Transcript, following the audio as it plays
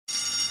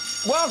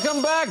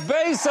Welcome back,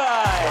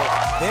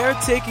 Bayside. They're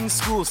taking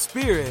school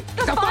spirit.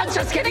 The fun's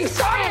just getting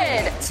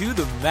started. To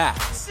the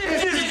max.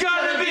 This is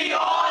gonna be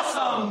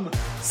awesome.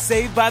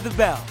 Saved by the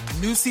Bell.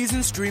 New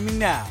season streaming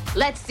now.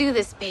 Let's do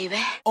this, baby.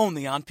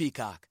 Only on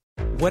Peacock.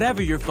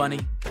 Whatever you're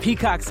funny,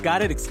 Peacock's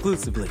got it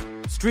exclusively.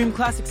 Stream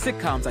classic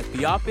sitcoms like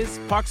The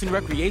Office, Parks and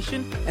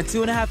Recreation, and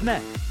 2.5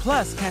 Men.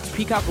 Plus, catch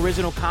Peacock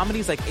original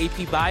comedies like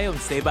AP Bio and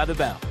Saved by the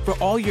Bell. For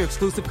all your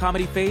exclusive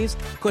comedy faves,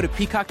 go to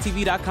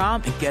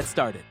peacocktv.com and get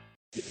started.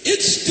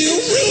 It's still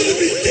real to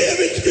me, damn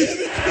it!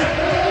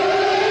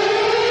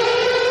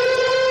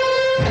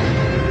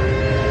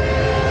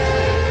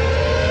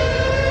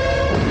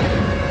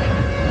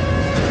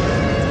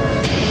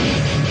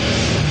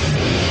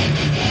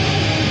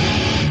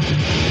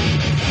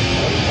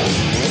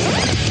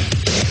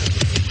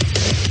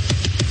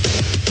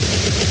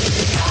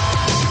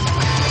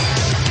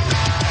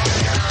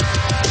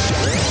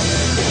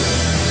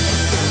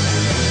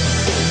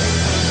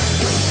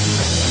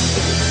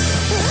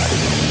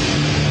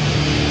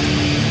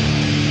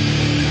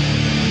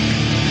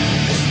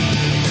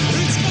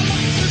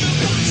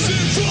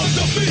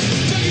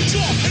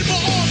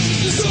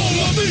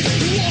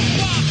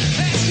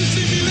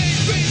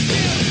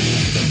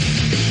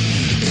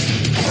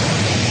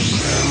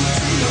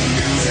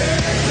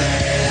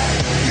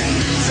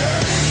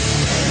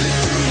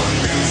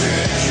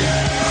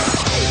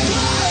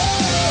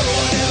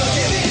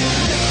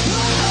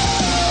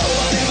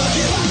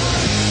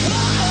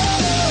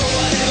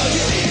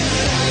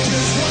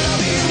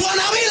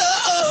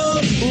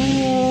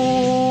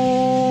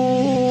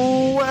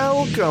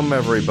 Welcome,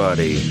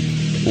 everybody.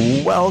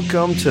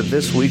 Welcome to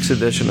this week's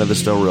edition of the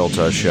Still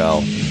Realtor Show,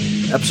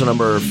 episode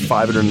number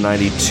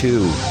 592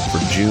 for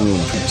June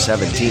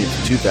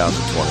 17th,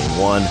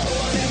 2021.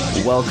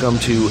 Welcome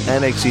to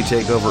NXT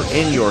TakeOver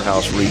In Your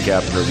House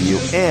recap and review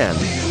and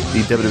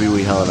the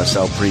WWE Hell in a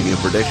Cell preview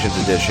predictions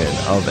edition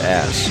of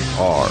SRTU.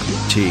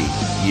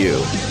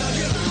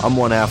 I'm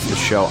one half of the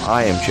show.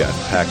 I am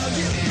Jeff Peck,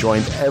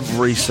 joined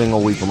every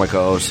single week by my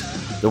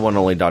co-host, the one and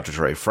only Dr.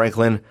 Trey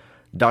Franklin.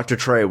 Dr.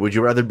 Trey, would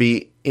you rather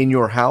be in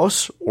your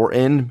house or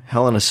in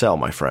Hell in a Cell,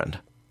 my friend?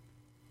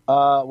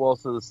 Well,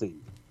 so let's see.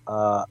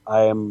 I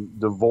am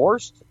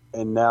divorced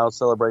and now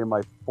celebrating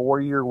my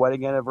 4-year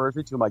wedding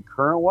anniversary to my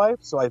current wife.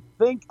 So I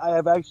think I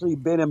have actually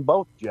been in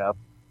both, Jeff.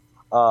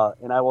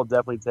 And I will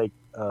definitely take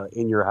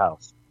in your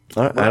house.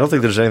 I don't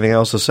think there's anything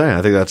else to say.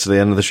 I think that's the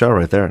end of the show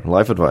right there.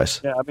 Life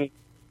advice. Yeah, I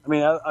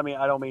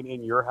don't mean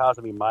in your house.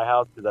 I mean my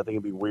house, because I think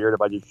it'd be weird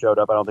if I just showed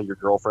up. I don't think your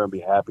girlfriend would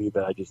be happy,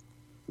 but I just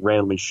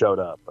randomly showed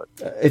up. But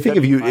I think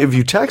if you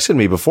texted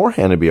me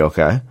beforehand, it'd be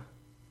okay.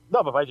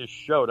 No, but if I just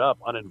showed up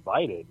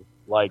uninvited,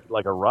 like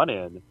a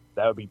run-in,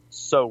 that would be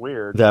so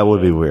weird. That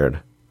would be weird.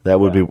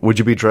 That would be. Would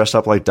you be dressed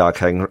up like Doc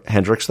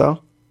Hendricks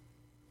though?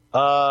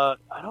 I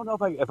don't know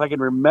if I can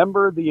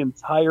remember the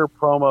entire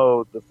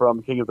promo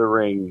from King of the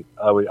Ring.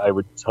 I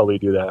would totally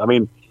do that. I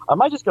mean, I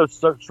might just go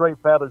straight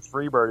Fabulous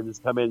Freebird and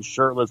just come in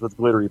shirtless with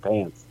glittery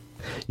pants.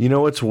 You know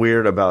what's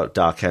weird about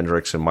Doc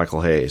Hendricks and Michael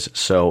Hayes?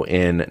 So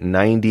in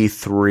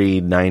 93,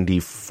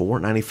 94,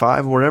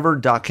 95, whenever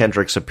Doc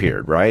Hendricks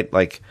appeared, right?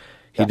 Like,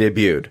 he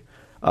debuted.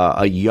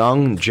 A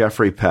young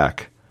Jeffrey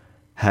Peck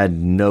had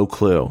no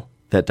clue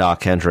that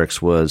Doc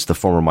Hendricks was the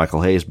former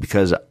Michael Hayes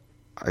because, I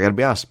gotta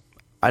be honest,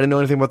 I didn't know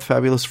anything about the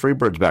Fabulous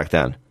Freebirds back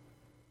then.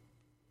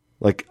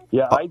 Like,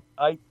 yeah,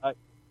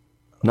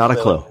 not a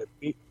clue.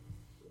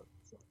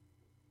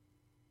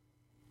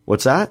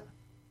 What's that?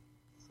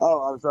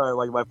 Oh, I'm sorry.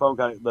 Like the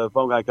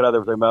phone got cut out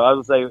there for a second. I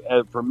was going to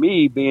say, for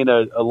me, being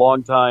a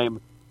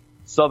longtime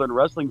Southern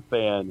wrestling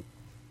fan,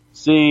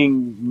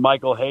 seeing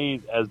Michael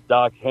Hayes as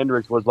Doc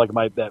Hendricks was like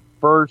that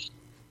first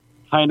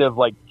kind of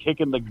like kick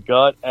in the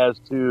gut as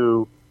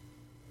to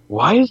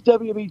why is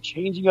WWE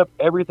changing up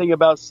everything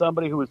about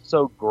somebody who was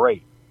so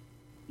great?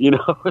 You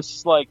know, it's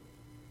just like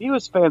he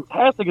was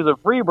fantastic as a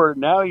Freebird.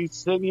 Now he's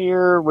sitting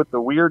here with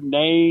the weird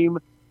name,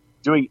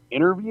 doing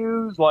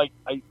interviews. Like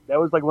that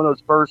was like one of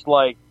those first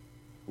like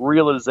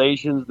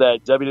realizations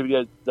that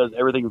WWE does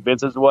everything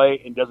Vince's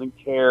way and doesn't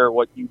care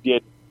what you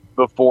did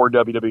before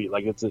WWE.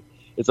 Like it's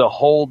a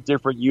whole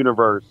different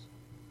universe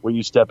when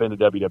you step into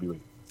WWE.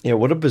 Yeah,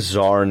 what a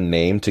bizarre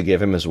name to give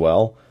him as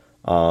well.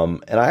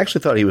 And I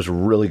actually thought he was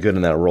really good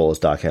in that role as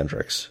Doc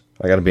Hendricks.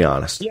 I got to be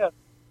honest. Yeah,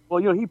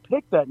 well, he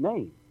picked that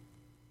name.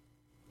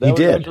 He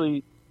did.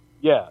 Actually,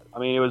 yeah, I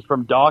mean, it was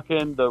from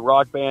Dokken, the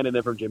rock band, and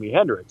then from Jimi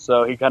Hendrix.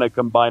 So he kind of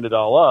combined it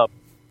all up.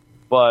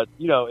 But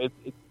it's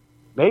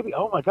maybe,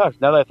 oh my gosh,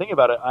 now that I think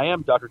about it, I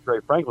am Dr.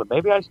 Trey Franklin.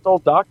 Maybe I stole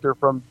Doctor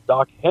from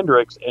Doc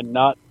Hendricks and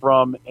not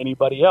from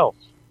anybody else.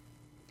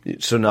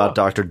 So not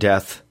Dr.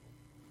 Death?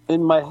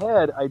 In my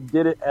head, I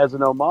did it as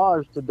an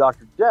homage to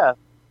Dr. Death,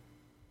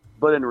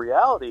 but in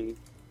reality,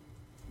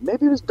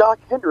 maybe it was Doc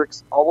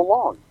Hendricks all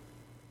along.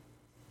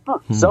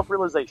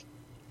 Self-realization.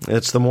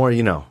 It's the more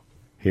you know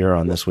here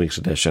on this week's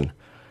edition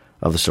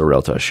of the Still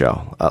Realtor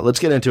Show. Let's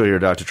get into it here,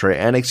 Dr. Trey.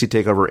 NXT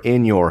TakeOver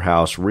In Your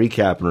House,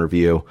 recap and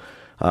review.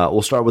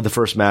 We'll start with the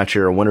first match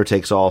here, a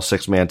winner-takes-all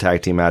 6-man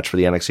tag team match for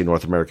the NXT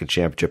North American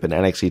Championship and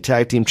NXT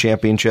Tag Team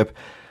Championship.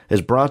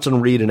 is Bronson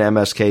Reed and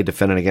MSK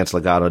defending against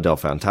Legado del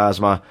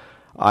Fantasma.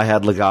 I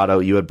had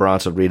Legado, you had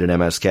Bronson Reed and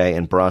MSK,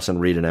 and Bronson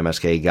Reed and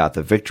MSK got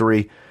the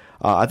victory.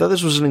 I thought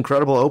this was an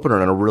incredible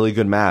opener and a really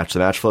good match. The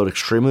match flowed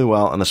extremely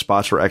well, and the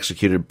spots were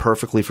executed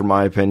perfectly, from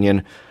my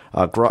opinion.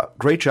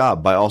 Great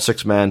job by all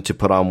 6 men to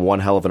put on one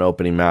hell of an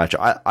opening match.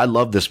 I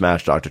love this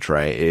match, Dr.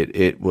 Trey.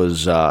 It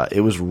was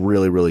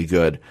really, really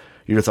good.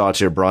 Your thoughts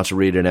here, Bronson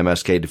Reed and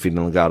MSK defeating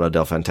Legado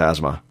del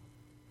Fantasma.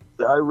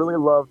 I really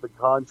love the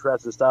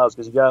contrast in styles,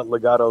 because you got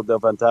Legado del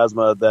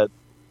Fantasma that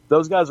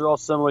those guys are all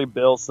similarly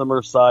built,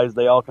 similar size.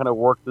 They all kind of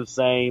work the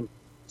same.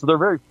 So they're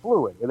very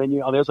fluid. And then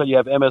on the other side, you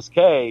have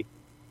MSK,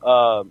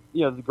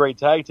 the great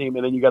tag team.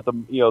 And then you got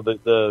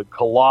the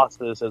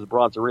Colossus as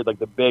Bronson Reed, like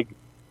the big,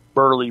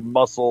 burly,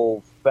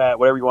 muscle, fat,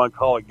 whatever you want to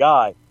call it,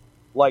 guy.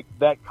 Like,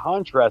 that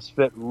contrast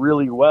fit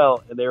really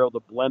well, and they were able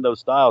to blend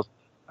those styles.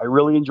 I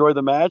really enjoyed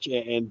the match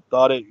and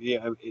thought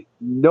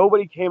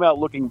nobody came out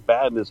looking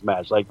bad in this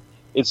match. Like,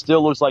 it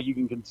still looks like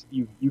you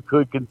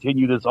could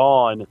continue this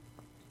on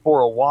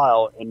for a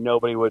while, and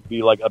nobody would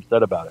be like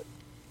upset about it.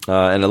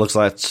 And it looks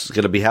like it's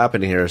going to be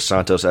happening here.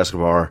 Santos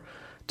Escobar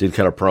did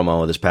cut a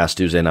promo this past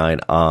Tuesday night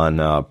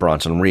on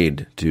Bronson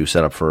Reed to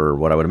set up for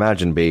what I would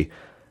imagine be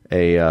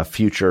a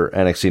future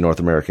NXT North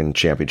American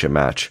Championship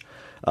match.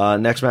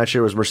 Next match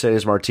here was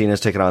Mercedes Martinez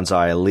taking on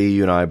Xia Li.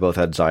 You and I both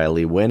had Xia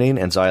Li winning,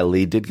 and Xia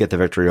Li did get the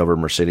victory over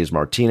Mercedes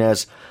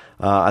Martinez.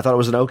 I thought it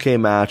was an okay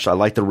match. I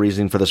like the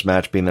reasoning for this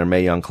match being their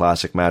Mae Young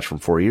Classic match from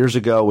 4 years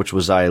ago, which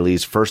was Xia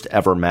Li's first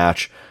ever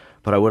match.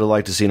 But I would have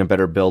liked to seen a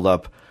better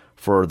build-up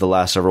for the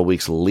last several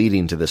weeks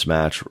leading to this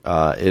match.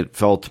 It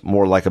felt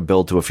more like a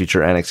build to a future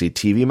NXT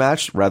TV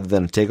match rather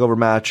than a takeover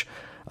match.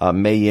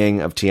 Mei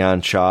Ying of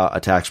Tian Sha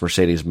attacks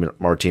Mercedes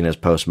Martinez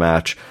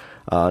post-match.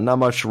 Not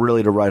much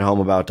really to write home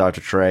about,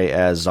 Dr. Trey,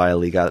 as Xia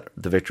Li got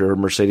the victory over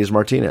Mercedes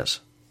Martinez.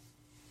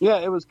 Yeah,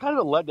 it was kind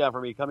of a letdown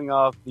for me coming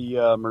off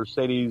the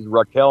Mercedes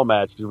Raquel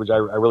match, which I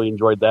really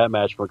enjoyed that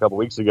match from a couple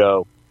weeks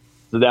ago.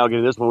 So now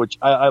getting this one, which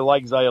I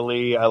like Xia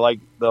Li. I like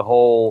the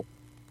whole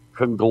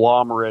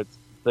conglomerate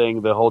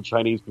thing, the whole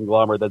Chinese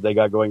conglomerate that they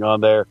got going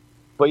on there.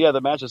 But yeah,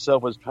 the match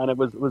itself was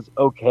was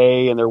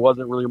okay, and there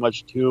wasn't really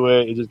much to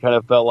it. It just kind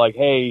of felt like,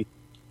 hey,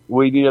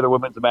 we need another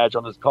women's match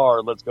on this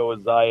card. Let's go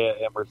with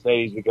Xia and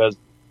Mercedes, because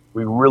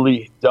we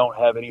really don't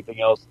have anything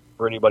else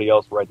for anybody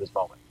else right this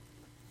moment.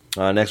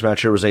 Next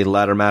match here was a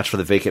ladder match for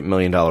the vacant $1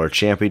 Million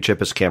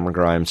Championship as Cameron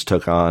Grimes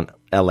took on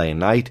LA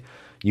Knight.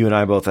 You and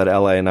I both had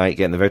LA Knight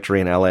getting the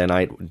victory, and LA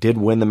Knight did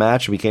win the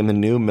match and became the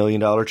new $1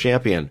 Million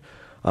Champion.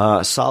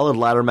 Solid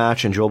ladder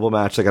match, enjoyable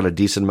match that got a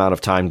decent amount of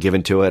time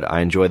given to it.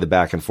 I enjoyed the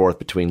back and forth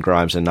between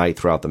Grimes and Knight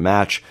throughout the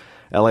match.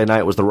 LA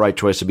Knight was the right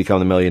choice to become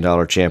the $1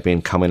 Million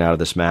Champion coming out of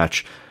this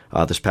match.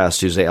 This past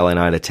Tuesday, LA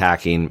Knight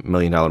attacking $1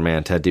 Million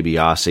Man Ted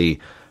DiBiase.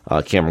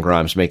 Cameron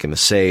Grimes making the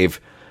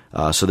save.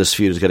 So this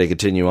feud is going to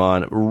continue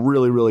on.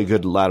 Really, really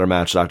good ladder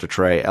match, Dr.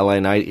 Trey. LA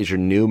Knight is your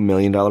new $1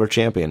 Million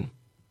Champion.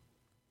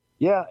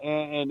 Yeah,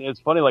 and it's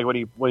funny, like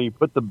when he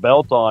put the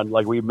belt on,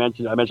 like I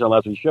mentioned on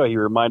last week's show, he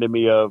reminded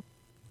me of,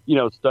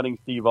 Stunning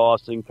Steve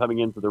Austin coming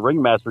into the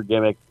Ringmaster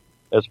gimmick,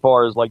 as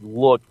far as like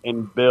look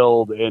and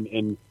build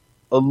and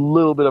a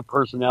little bit of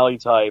personality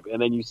type.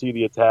 And then you see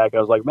the attack. I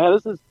was like, man,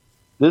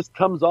 this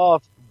comes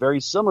off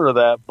very similar to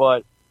that,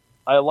 but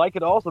I like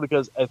it also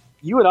because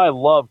you and I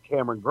love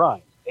Cameron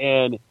Grimes,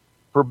 and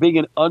for being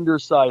an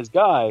undersized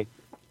guy,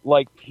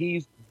 like,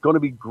 he's going to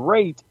be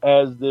great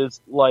as this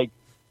like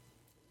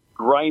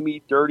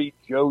grimy, dirty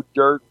Joe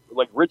Dirt,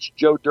 like rich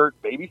Joe Dirt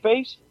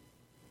babyface.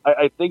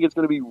 I think it's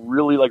going to be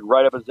really like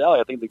right up his alley.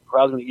 I think the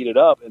crowd's going to eat it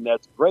up, and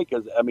that's great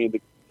because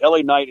the LA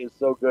Knight is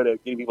so good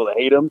at getting people to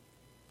hate him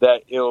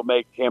that it'll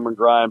make Cameron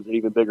Grimes an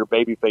even bigger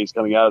babyface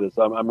coming out of this.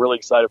 So I'm really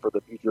excited for the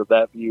future of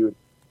that feud.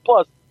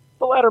 Plus,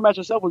 the ladder match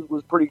itself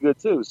was pretty good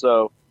too.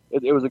 So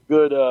it was a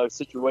good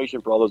situation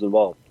for all those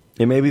involved.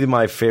 It may be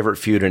my favorite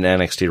feud in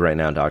NXT right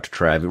now, Dr.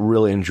 Trey. I've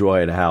really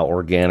enjoyed how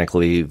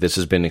organically this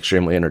has been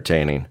extremely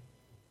entertaining.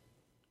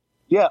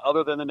 Yeah,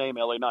 other than the name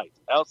LA Knight.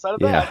 Outside of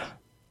that,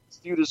 this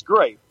feud is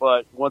great.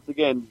 But once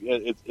again,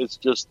 it's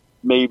just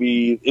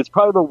it's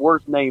probably the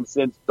worst name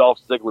since Dolph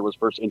Ziggler was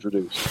first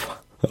introduced.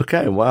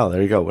 Okay, wow,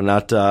 there you go.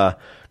 Not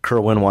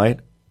Kerwin White?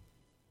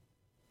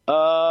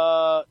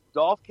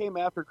 Dolph came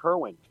after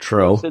Kerwin.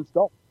 True. Since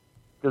Dolph.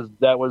 Because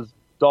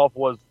Dolph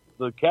was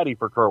the caddy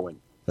for Kerwin.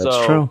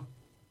 That's true.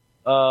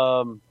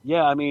 Dolph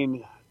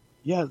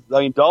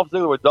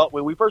Ziggler.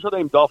 When we first heard the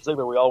name Dolph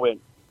Ziggler, we all went,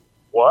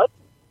 "What?"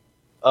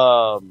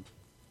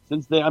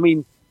 Since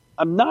then,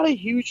 I'm not a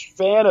huge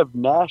fan of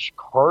Nash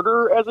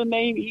Carter as a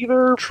name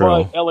either.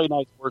 True. But LA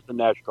Knight's worse than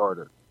Nash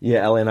Carter.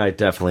 Yeah, LA Knight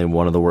definitely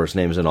one of the worst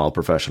names in all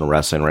professional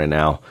wrestling right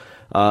now.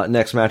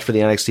 Next match for the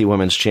NXT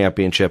Women's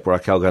Championship,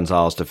 Raquel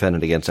Gonzalez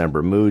defended against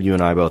Ember Moon. You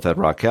and I both had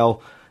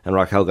Raquel, and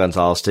Raquel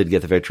Gonzalez did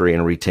get the victory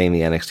and retain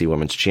the NXT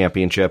Women's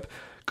Championship.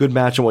 Good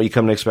match and what you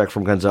come to expect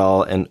from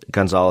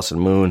Gonzalez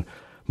and Moon.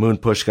 Moon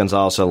pushed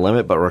Gonzalez to the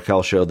limit, but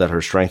Raquel showed that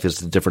her strength is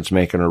the difference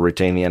maker and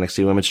retain the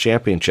NXT Women's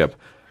Championship.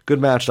 Good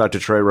match, Dr.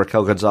 Trey.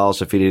 Raquel Gonzalez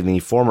defeated the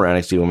former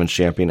NXT Women's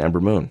Champion,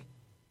 Ember Moon.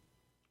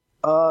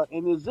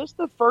 And is this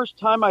the first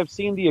time I've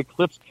seen the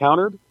Eclipse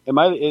countered?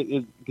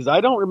 Because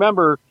I don't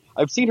remember.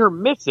 I've seen her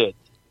miss it,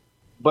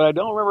 but I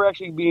don't remember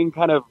actually being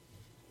kind of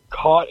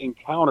caught and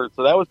countered.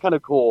 So that was kind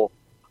of cool.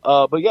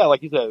 But yeah,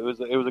 like you said, it was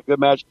a good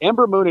match.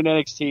 Ember Moon in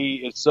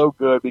NXT is so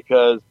good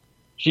because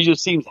she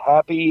just seems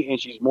happy and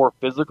she's more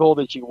physical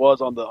than she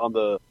was on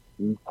the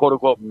quote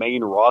unquote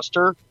main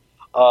roster.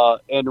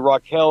 And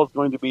Raquel is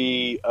going to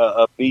be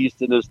a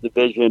beast in this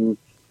division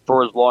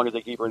for as long as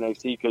they keep her in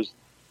NXT, because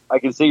I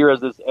can see her as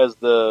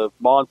the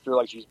monster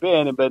like she's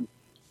been, and then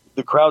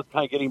the crowd's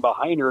kind of getting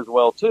behind her as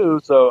well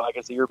too. So I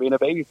can see her being a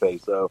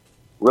babyface. So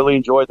really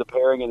enjoyed the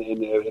pairing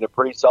in a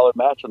pretty solid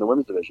match in the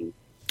women's division.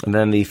 And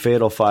then the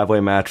fatal 5-way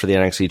match for the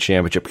NXT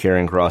Championship,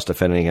 Karrion Kross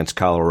defending against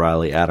Kyle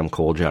O'Reilly, Adam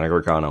Cole, Johnny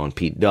Gargano, and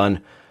Pete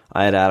Dunne.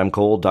 I had Adam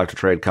Cole, Dr.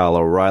 Trey, Kyle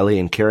O'Reilly,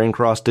 and Karrion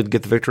Kross did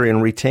get the victory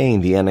and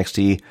retain the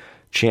NXT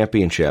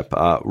Championship.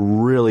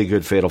 Really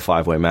good fatal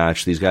 5-way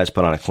match. These guys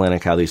put on a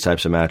clinic how these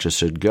types of matches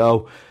should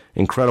go.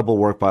 Incredible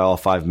work by all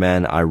 5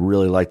 men. I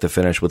really like the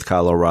finish with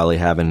Kyle O'Reilly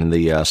having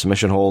the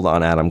submission hold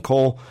on Adam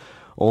Cole,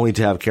 only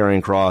to have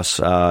Karrion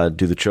Kross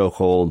do the choke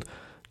hold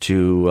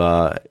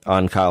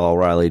on Kyle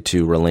O'Reilly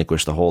to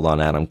relinquish the hold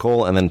on Adam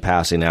Cole, and then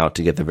passing out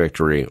to get the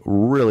victory.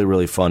 Really,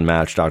 really fun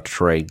match, Dr.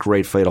 Trey.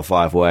 Great fatal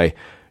 5-way.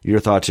 Your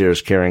thoughts here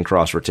as Karrion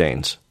Kross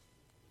retains?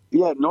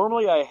 Yeah,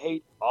 normally I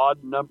hate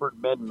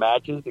odd-numbered men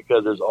matches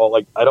because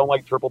I don't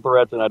like triple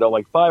threats and I don't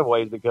like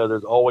 5-ways because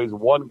there's always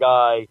one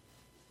guy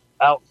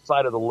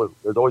outside of the loop.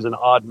 There's always an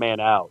odd man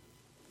out.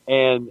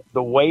 And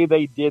the way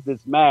they did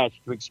this match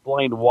to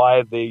explain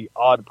why the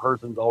odd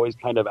person's always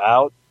kind of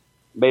out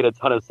made a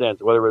ton of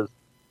sense. Whether it was,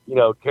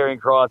 Karrion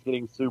Kross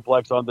getting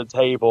suplex on the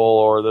table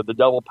or the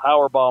double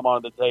power bomb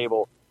on the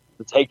table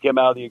to take him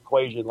out of the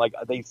equation. Like,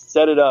 they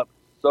set it up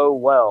so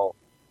well.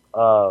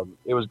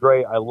 It was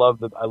great. I love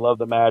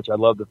the match. I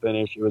love the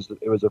finish. It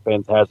was a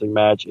fantastic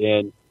match.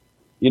 And,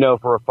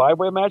 for a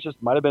 5-way match, this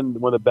might have been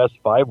one of the best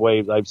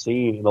 5-ways I've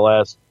seen in the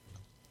last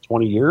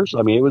 20 years.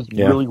 I mean, it was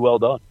really well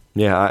done.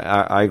 Yeah,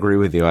 I agree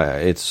with you.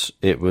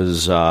 It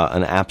was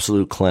an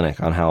absolute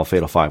clinic on how a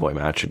fatal 5-way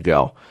match should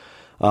go.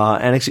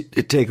 NXT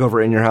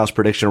TakeOver In Your House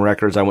prediction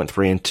records. I went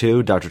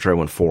 3-2. Dr. Trey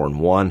went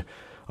 4-1.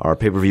 Our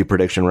pay-per-view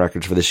prediction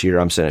records for this year,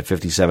 I'm sitting at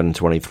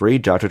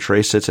 57-23. Dr.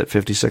 Trey sits at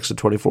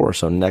 56-24,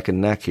 so neck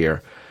and neck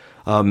here.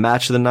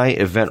 Match of the night,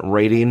 event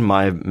rating.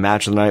 My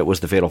match of the night was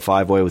the fatal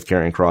 5-way with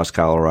Karrion Kross,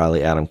 Kyle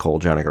O'Reilly, Adam Cole,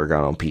 Johnny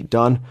Gargano, and Pete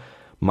Dunne.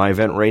 My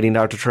event rating,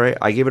 Dr. Trey,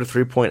 I gave it a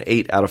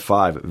 3.8 out of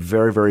 5.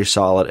 Very, very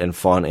solid and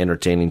fun,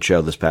 entertaining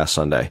show this past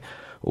Sunday.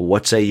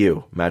 What say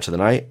you? Match of the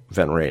night,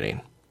 event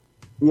rating.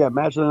 Yeah,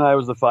 match of the night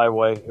was the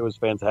 5-way. It was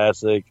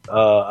fantastic.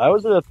 I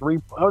was at a 3.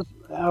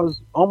 I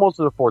was almost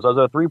at a 4. So I was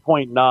at a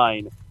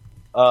 3.9.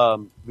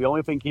 The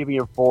only thing keeping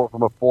it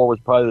from a 4 was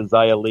probably the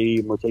Xia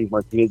Li Mercedes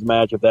Martinez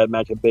match. If that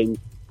match had been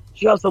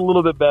just a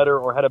little bit better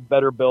or had a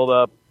better build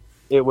up,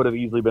 it would have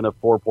easily been a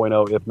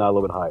 4.0, if not a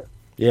little bit higher.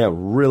 Yeah,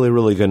 really,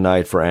 really good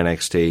night for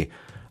NXT.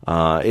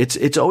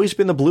 It's always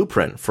been the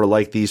blueprint for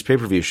like these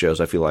pay-per-view shows,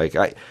 I feel like.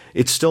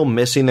 It's still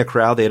missing the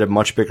crowd. They had a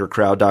much bigger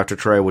crowd, Dr.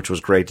 Trey, which was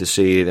great to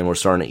see. Then we're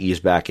starting to ease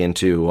back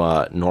into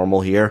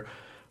normal here.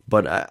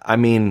 But, I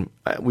mean,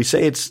 we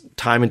say it's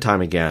time and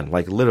time again.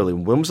 Like, literally,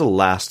 when was the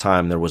last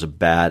time there was a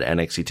bad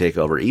NXT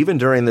TakeOver, even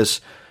during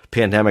this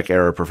pandemic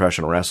era of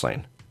professional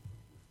wrestling?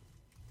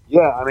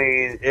 Yeah, I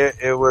mean,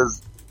 it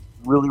was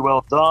really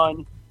well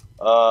done.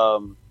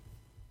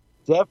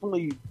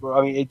 Definitely,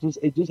 I mean,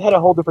 it just had a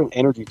whole different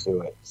energy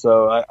to it.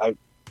 So I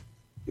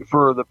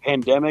for the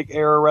pandemic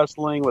era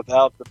wrestling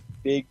without the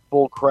big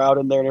full crowd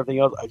in there and everything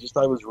else, I just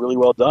thought it was really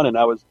well done. And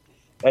I was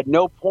at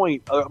no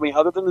point, I mean,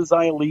 other than the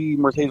Xia Li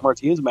Mercedes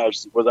Martinez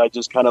match, was I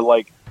just kind of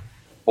like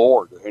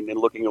bored and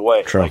looking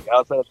away. True. Like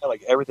outside of that,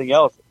 like everything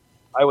else,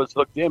 I was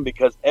hooked in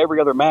because every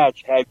other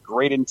match had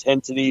great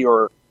intensity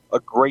or a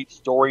great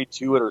story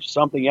to it or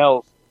something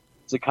else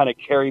to kind of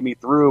carry me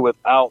through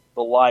without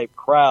the live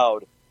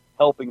crowd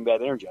helping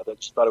that energy. I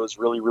just thought it was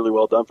really, really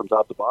well done from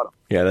top to bottom.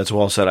 Yeah, that's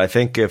well said. I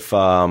think if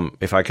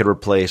I could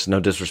replace, no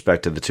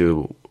disrespect to the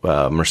two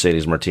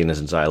Mercedes Martinez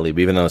and Xia Li,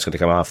 even though it's going to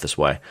come off this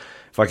way,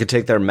 if I could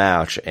take their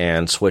match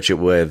and switch it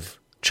with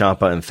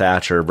Ciampa and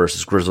Thatcher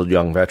versus Grizzled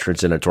Young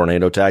Veterans in a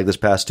tornado tag this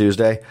past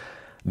Tuesday,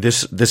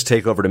 this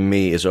takeover to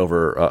me is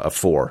over a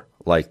 4.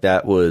 Like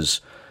that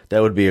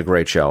would be a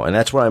great show, and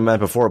that's what I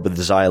meant before. But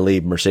the Xia Li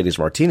Mercedes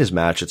Martinez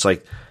match, it's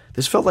like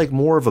this felt like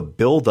more of a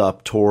build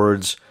up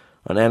towards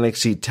an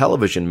NXT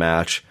television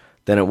match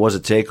than it was a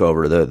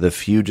takeover. The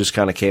feud just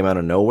kind of came out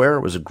of nowhere.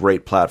 It was a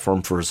great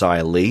platform for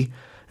Xia Li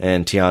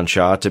and Tian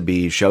Sha to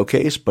be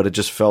showcased, but it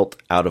just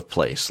felt out of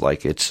place.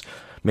 Like it's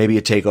maybe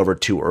a takeover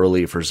too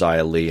early for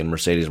Xia Li and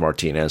Mercedes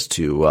Martinez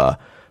to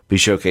be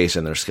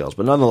showcasing their skills.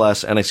 But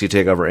nonetheless, NXT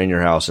TakeOver In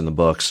Your House in the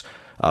books.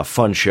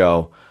 Fun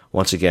show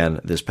once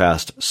again this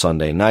past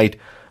Sunday night.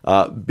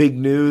 Big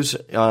news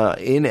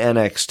in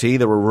NXT.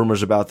 There were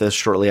rumors about this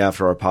shortly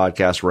after our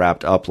podcast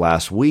wrapped up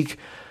last week.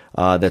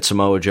 That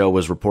Samoa Joe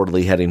was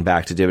reportedly heading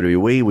back to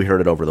WWE. We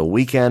heard it over the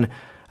weekend.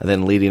 And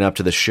then leading up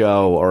to the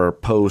show or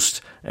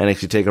post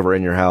NXT TakeOver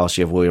In Your House,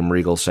 you have William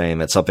Regal saying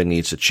that something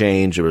needs to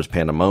change. There was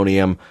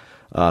pandemonium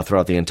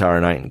throughout the entire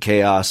night and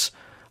chaos.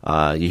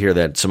 You hear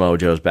that Samoa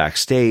Joe's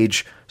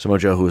backstage. Samoa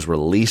Joe, who was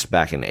released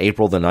back in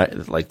April,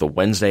 the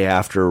Wednesday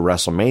after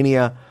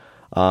WrestleMania.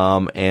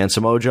 And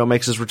Samoa Joe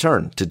makes his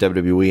return to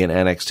WWE and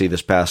NXT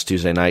this past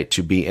Tuesday night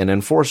to be an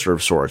enforcer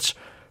of sorts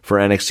for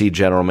NXT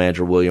General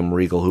Manager William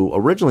Regal, who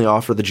originally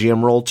offered the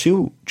GM role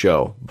to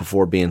Joe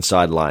before being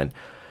sidelined.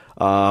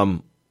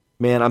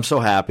 Man, I'm so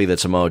happy that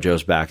Samoa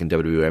Joe's back in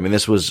WWE. I mean,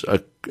 this was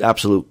an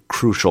absolute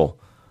crucial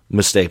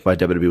mistake by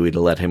WWE to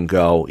let him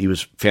go. He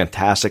was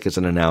fantastic as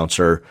an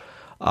announcer,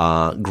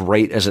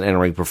 great as an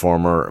in-ring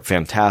performer,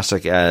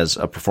 fantastic as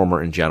a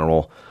performer in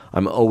general.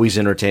 I'm always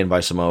entertained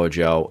by Samoa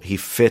Joe. He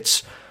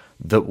fits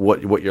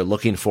what you're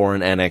looking for in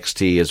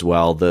NXT as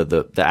well.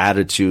 The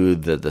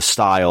attitude, the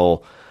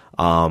style.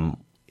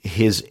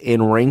 His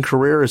in-ring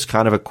career is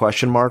kind of a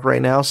question mark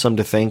right now. Some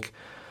think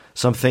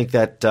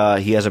that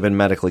he hasn't been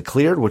medically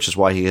cleared, which is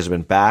why he hasn't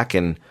been back,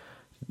 and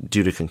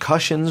due to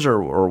concussions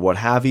or what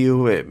have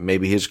you,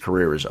 maybe his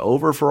career is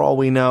over for all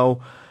we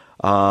know.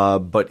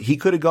 But he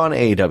could have gone to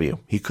AEW.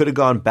 He could have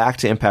gone back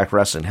to Impact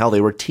Wrestling. Hell,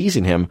 they were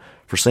teasing him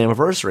for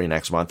Slammiversary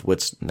next month,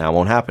 which now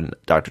won't happen,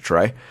 Dr.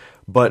 Trey.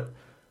 But,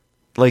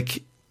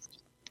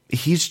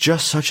 he's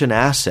just such an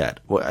asset.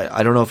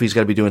 I don't know if he's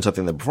got to be doing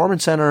something in the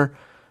Performance Center,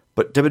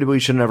 but WWE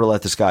should never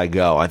let this guy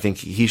go. I think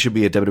he should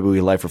be a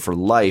WWE lifer for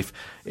life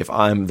if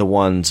I'm the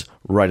ones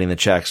writing the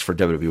checks for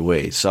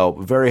WWE. So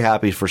very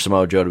happy for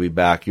Samoa Joe to be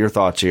back. Your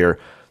thoughts here.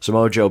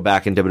 Samoa Joe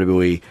back in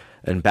WWE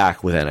and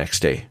back with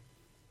NXT.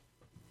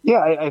 Yeah,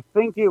 I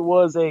think it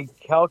was a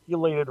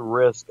calculated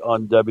risk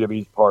on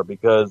WWE's part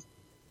because,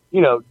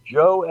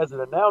 Joe as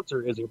an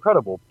announcer is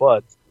incredible,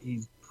 but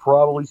he's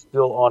probably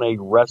still on a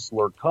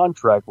wrestler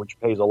contract, which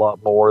pays a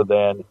lot more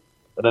than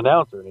an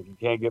announcer. And if you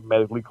can't get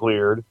medically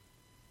cleared,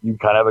 you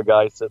kind of have a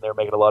guy sitting there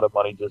making a lot of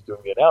money just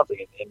doing the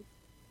announcing. And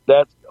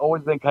that's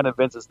always been kind of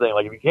Vince's thing.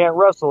 Like, if you can't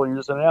wrestle and you're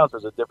just an announcer,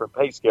 there's a different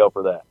pay scale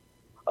for that.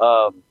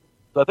 So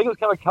I think it was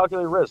kind of a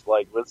calculated risk.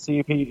 Like, let's see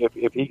if he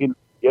can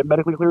get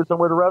medically cleared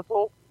somewhere to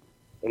wrestle,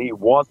 and he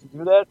wants to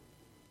do that,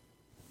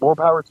 more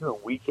power to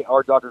him.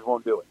 Our doctors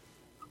won't do it.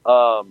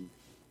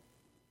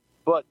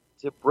 But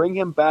to bring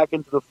him back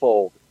into the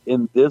fold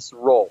in this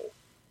role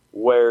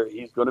where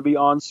he's going to be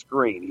on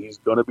screen, he's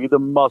going to be the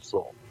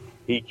muscle,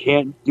 he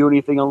can't do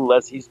anything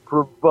unless he's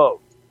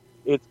provoked.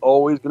 It's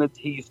always going to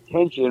tease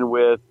tension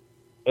with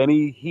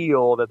any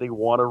heel that they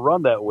want to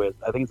run that with.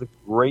 I think it's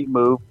a great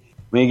move. I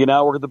mean, you can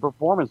now work at the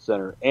Performance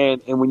Center.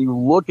 And when you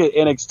look at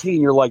NXT,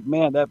 you're like,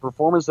 man, that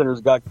Performance Center's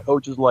got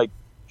coaches like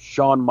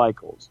Shawn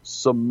Michaels,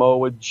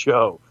 Samoa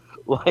Joe.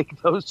 Like,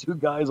 those two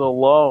guys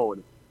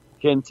alone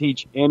can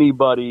teach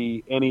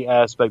anybody any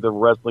aspect of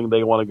wrestling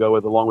they want to go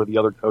with, along with the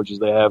other coaches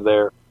they have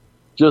there.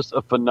 Just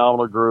a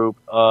phenomenal group.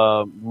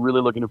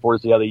 Really looking forward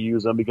to see how they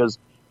use them, because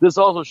this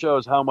also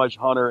shows how much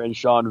Hunter and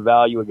Sean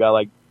value a guy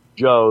like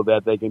Joe,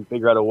 that they can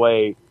figure out a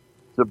way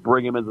to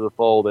bring him into the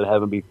fold and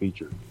have him be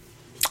featured.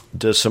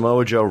 Does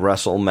Samoa Joe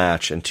wrestle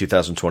match in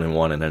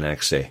 2021 in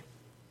NXT?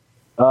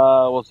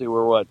 We'll see.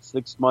 We're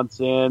 6 months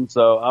in,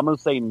 so I'm going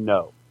to say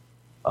no.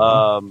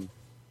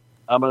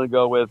 I'm going to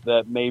go with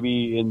that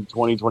maybe in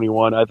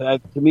 2021.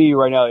 To me,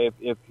 right now,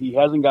 if he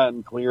hasn't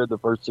gotten cleared the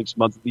first 6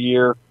 months of the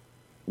year,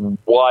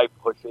 why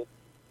push it?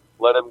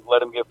 Let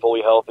him get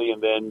fully healthy,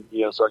 and then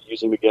start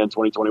using him again in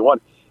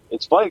 2021.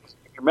 It's funny, because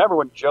if you remember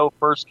when Joe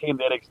first came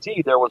to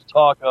NXT, there was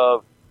talk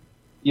of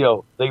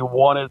they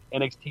wanted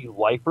NXT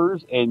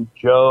lifers, and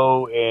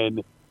Joe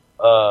and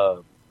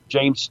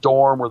James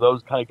Storm were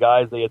those kind of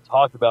guys they had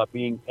talked about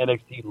being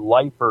NXT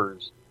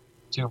lifers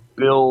to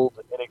build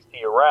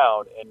NXT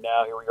around, and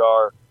now here we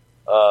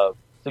are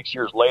 6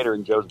 years later,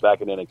 and Joe's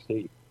back in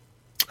NXT.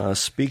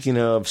 Speaking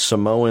of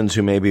Samoans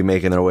who may be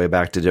making their way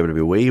back to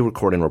WWE,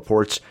 recording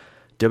reports,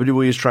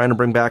 WWE is trying to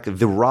bring back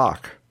The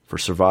Rock for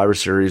Survivor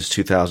Series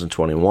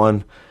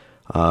 2021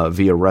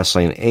 via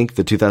Wrestling Inc.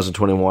 The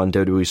 2021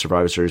 WWE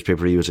Survivor Series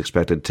pay-per-view is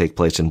expected to take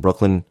place in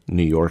Brooklyn,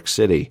 New York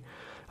City.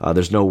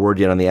 There's no word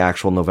yet on the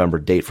actual November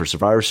date for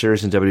Survivor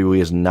Series, and WWE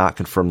has not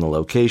confirmed the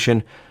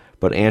location.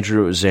 But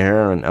Andrew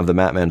Zaharan of the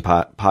Matman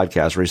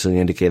podcast recently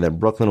indicated that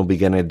Brooklyn will be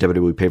getting a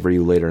WWE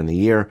pay-per-view later in the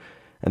year,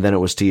 and then it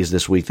was teased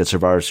this week that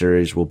Survivor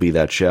Series will be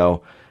that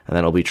show, and then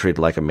it'll be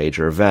treated like a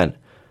major event.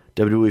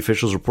 WWE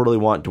officials reportedly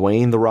want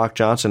Dwayne "The Rock"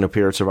 Johnson to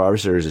appear at Survivor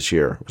Series this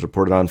year. It was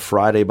reported on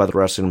Friday by the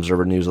Wrestling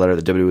Observer newsletter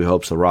that WWE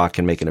hopes The Rock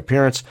can make an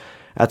appearance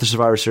at the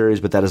Survivor Series,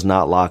 but that is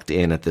not locked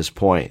in at this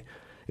point.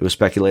 It was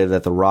speculated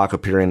that The Rock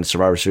appearing in the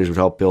Survivor Series would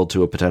help build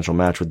to a potential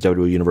match with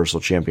WWE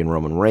Universal Champion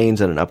Roman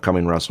Reigns at an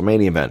upcoming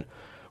WrestleMania event.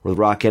 With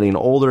Rock getting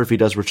older, if he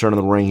does return to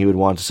the ring, he would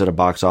want to set a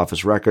box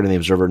office record, and the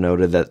Observer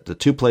noted that the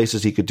two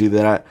places he could do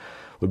that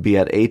would be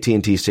at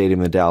AT&T Stadium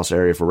in the Dallas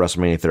area for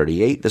WrestleMania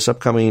 38 this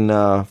upcoming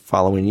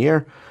following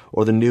year,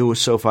 or the new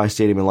SoFi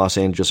Stadium in Los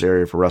Angeles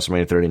area for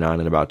WrestleMania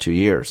 39 in about 2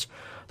 years.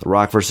 The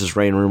Rock versus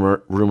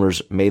Reigns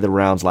rumors made the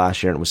rounds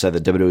last year, and it was said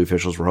that WWE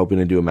officials were hoping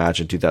to do a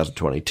match in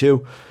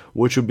 2022,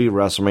 which would be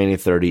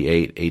WrestleMania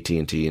 38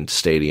 AT&T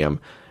Stadium.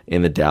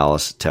 in the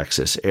Dallas,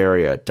 Texas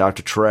area.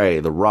 Dr. Trey,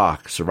 The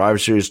Rock, Survivor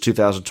Series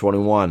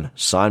 2021.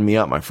 Sign me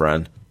up, my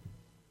friend.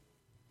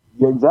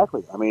 Yeah,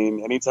 exactly. I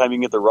mean, anytime you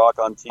can get The Rock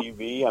on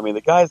TV, I mean,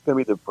 the guy's going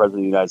to be the president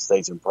of the United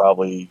States in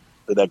probably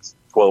the next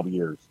 12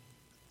 years.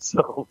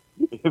 So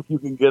if you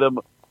can get him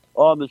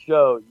on the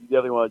show, you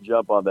definitely want to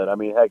jump on that. I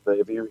mean, heck,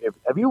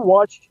 have you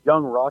watched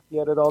Young Rock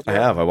yet at all? I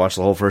have. I watched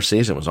the whole first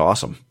season. It was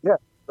awesome. Yeah.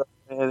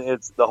 And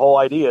it's the whole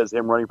idea is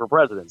him running for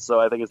president. So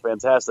I think it's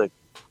fantastic.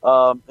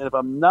 And if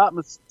I'm not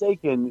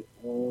mistaken,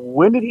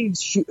 when did he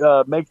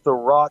make The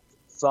Rock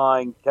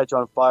sign Catch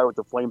on Fire with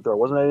the flamethrower?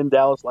 Wasn't that in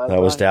Dallas last time?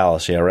 That was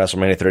Dallas, yeah.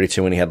 WrestleMania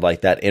 32 when he had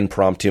like that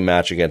impromptu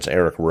match against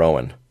Eric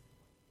Rowan.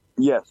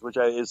 Yes, which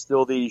is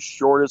still the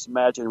shortest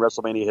match in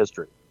WrestleMania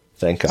history.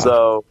 Thank God.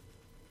 So,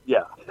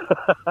 yeah.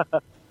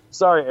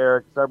 Sorry,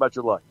 Eric. Sorry about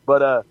your luck.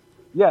 But,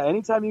 yeah,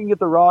 anytime you can get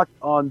The Rock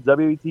on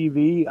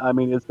WTV, I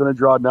mean, it's going to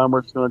draw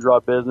numbers, it's going to draw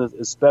business,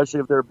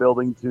 especially if they're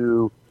building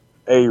to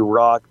a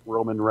Rock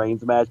Roman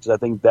Reigns match, because I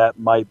think that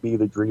might be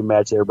the dream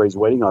match everybody's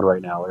waiting on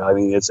right now. I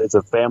mean, it's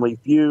a family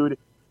feud,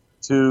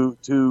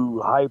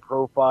 two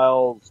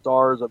high-profile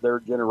stars of their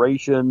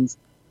generations,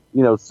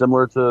 you know,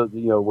 similar to,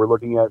 you know, we're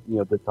looking at, you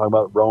know, they're talking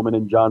about Roman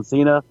and John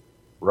Cena.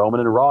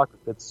 Roman and Rock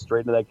fits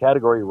straight into that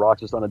category.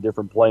 Rock's just on a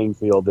different playing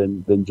field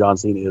than John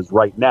Cena is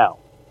right now.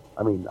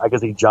 I mean, I can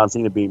see John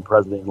Cena being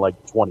president in like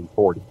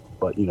 2040,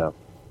 but you know.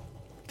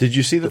 Did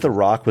you see that The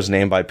Rock was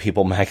named by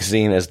People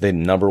magazine as the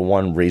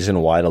 #1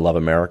 reason why to love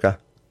America?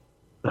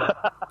 I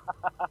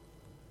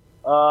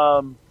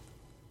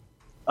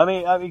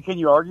mean, can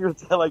you argue with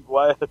that? Like,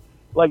 why?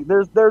 Like,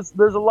 there's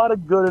a lot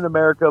of good in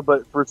America,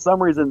 but for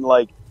some reason,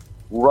 like,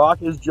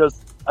 Rock is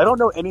just. I don't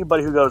know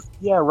anybody who goes,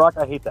 yeah, Rock,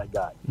 I hate that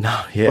guy. No,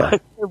 yeah.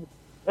 Like,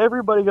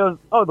 everybody goes,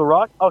 oh, The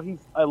Rock? Oh,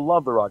 I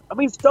love The Rock. I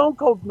mean, Stone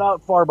Cold's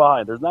not far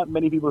behind. There's not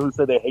many people who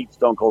say they hate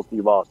Stone Cold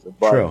Steve Austin.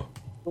 But True.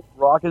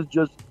 Rock is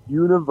just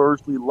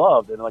universally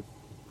loved. And, like,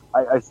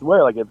 I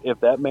swear, like,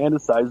 if that man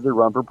decides to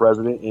run for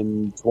president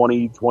in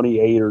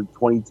 2028 or in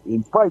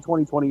probably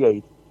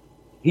 2028,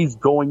 he's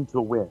going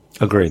to win.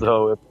 Agreed.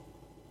 So,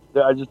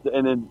 I just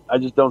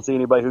don't see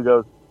anybody who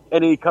goes,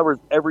 and he covers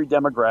every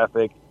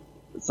demographic.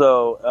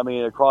 So, I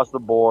mean, across the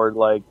board,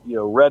 like, you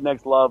know,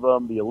 rednecks love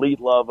him, the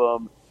elite love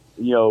him,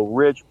 you know,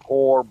 rich,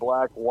 poor,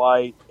 black,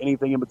 white,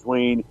 anything in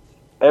between.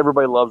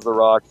 Everybody loves The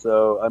Rock.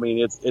 So, I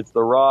mean, it's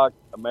The Rock,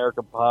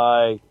 America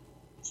Pie,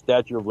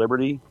 Statue of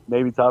Liberty,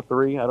 maybe top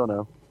 3. I don't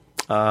know.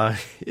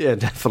 Yeah,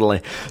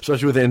 definitely.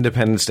 Especially with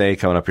Independence Day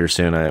coming up here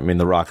soon. I mean,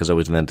 The Rock is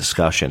always in that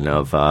discussion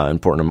of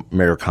important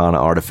Americana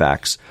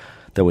artifacts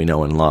that we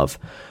know and love.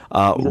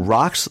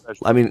 Rock's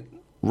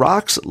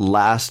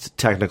last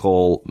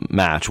technical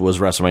match was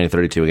WrestleMania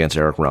 32 against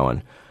Eric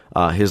Rowan.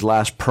 His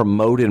last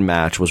promoted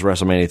match was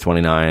WrestleMania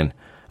 29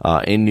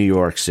 in New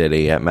York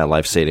City at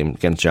MetLife Stadium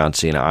against John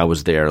Cena. I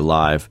was there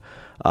live.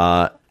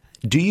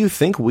 Do you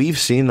think we've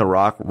seen The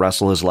Rock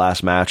wrestle his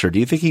last match, or do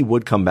you think he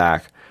would come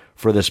back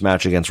for this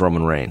match against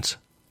Roman Reigns?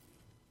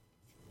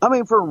 I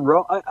mean,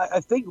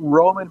 I think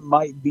Roman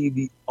might be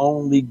the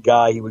only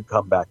guy he would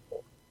come back for.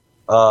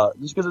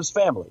 Just because it's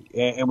family,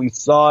 and we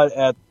saw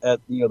it at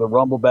you know, the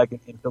Rumble back in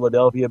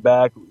Philadelphia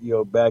back in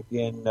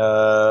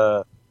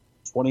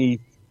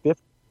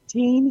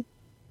 2015,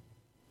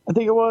 I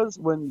think it was,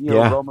 when you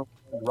know, Roman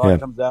Rock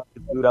comes out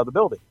and booed out of the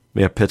building.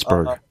 Yeah,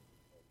 Pittsburgh.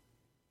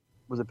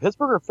 Was it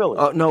Pittsburgh or Philly?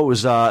 No, it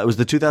was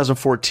the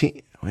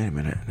 2014. Wait a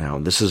minute. Now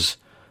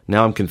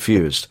I'm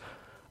confused.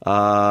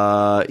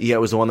 Yeah, it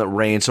was the one that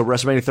reigned. So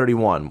WrestleMania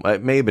 31.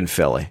 It may have been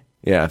Philly.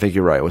 Yeah, I think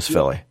you're right. It was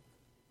Philly.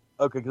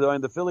 Okay, because I mean,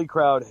 the Philly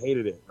crowd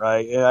hated it,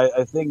 right? And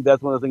I think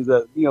that's one of the things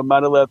that, you know,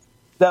 might have left.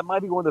 That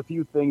might be one of the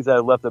few things that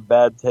have left a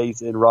bad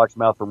taste in Rock's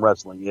mouth from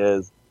wrestling,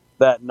 is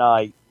that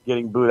night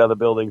getting booed out of the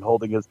building,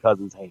 holding his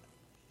cousin's hand.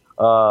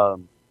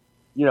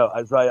 You know,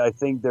 I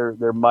think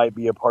there might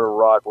be a part of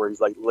Rock where he's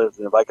like,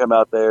 listen, if I come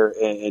out there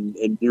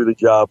and do the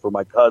job for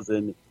my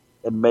cousin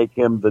and make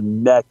him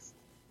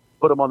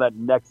put him on that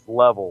next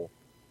level,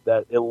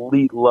 that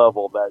elite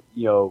level, that,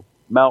 you know,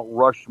 Mount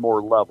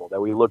Rushmore level,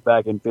 that we look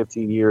back in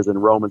 15 years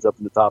and Roman's up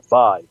in the top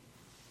 5.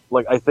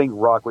 Like, I think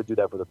Rock would do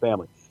that for the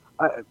family.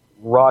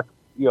 Rock's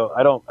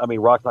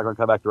not going to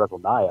come back to wrestle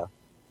Nia.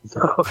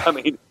 So, I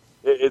mean,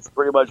 it's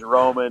pretty much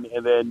Roman,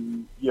 and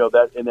then, you know,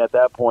 at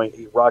that point,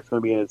 Rock's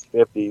going to be in his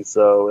 50s.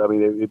 So, I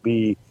mean, it'd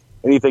be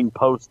anything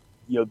post,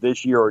 you know,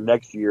 this year or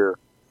next year.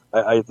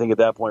 I think at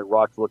that point,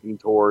 Rock's looking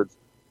towards,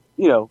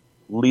 you know,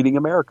 leading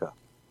America.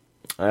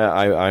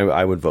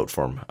 I would vote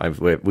for him.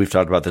 We've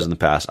talked about this in the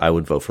past. I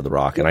would vote for The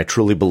Rock, and I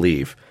truly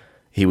believe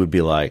he would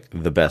be like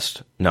the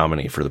best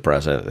nominee for the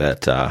president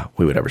that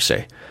we would ever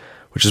see,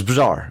 which is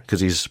bizarre because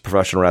he's a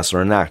professional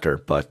wrestler and actor.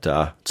 But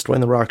it's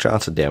Dwayne The Rock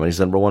Johnson, damn it. He's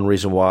the #1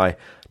 reason why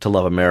to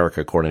love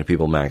America, according to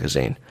People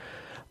magazine.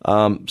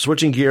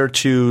 Switching gear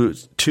to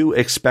 2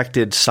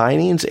 expected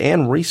signings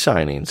and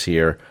re-signings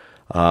here.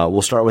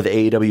 We'll start with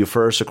AEW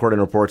first. According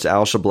to reports,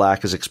 Aleister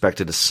Black is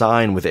expected to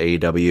sign with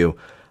AEW.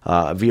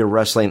 Via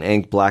Wrestling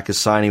Inc., Black is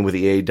signing with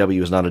the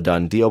AEW is not a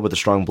done deal, but the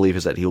strong belief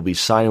is that he will be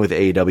signing with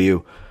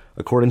AEW.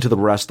 According to the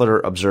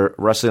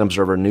Wrestling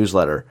Observer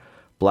newsletter,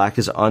 Black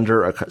is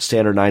under a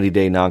standard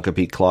 90-day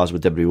non-compete clause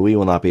with WWE,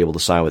 will not be able to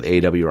sign with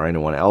AEW or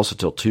anyone else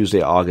until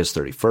Tuesday, August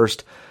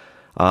 31st.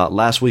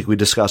 Last week we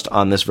discussed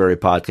on this very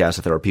podcast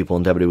that there are people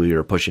in WWE who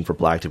are pushing for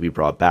Black to be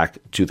brought back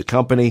to the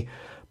company.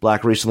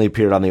 Black recently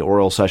appeared on the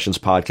Oral Sessions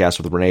podcast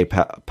with Renee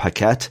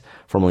Paquette,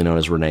 formerly known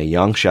as Renee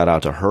Young. Shout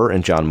out to her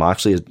and Jon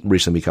Moxley,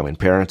 recently becoming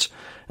parents,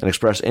 and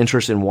expressed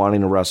interest in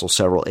wanting to wrestle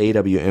several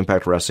AEW,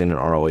 Impact Wrestling, and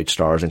ROH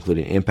stars,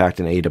 including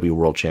Impact and AEW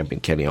World Champion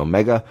Kenny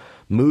Omega,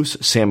 Moose,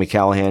 Sami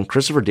Callihan,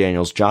 Christopher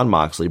Daniels, Jon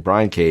Moxley,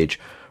 Brian Cage,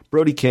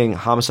 Brody King,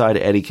 Homicide,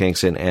 Eddie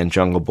Kingston, and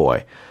Jungle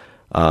Boy.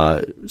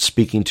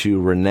 Speaking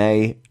to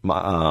Renee,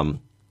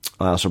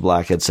 Aleister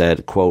Black had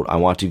said, quote, "I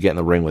want to get in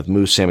the ring with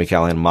Moose, Sami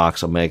Callihan,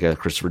 Mox, Omega,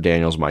 Christopher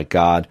Daniels. My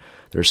God,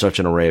 there's such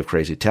an array of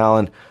crazy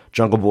talent.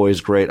 Jungle Boy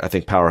is great. I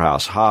think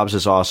Powerhouse Hobbs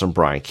is awesome.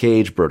 Brian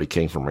Cage, Brody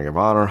King from Ring of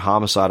Honor,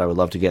 Homicide. I would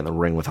love to get in the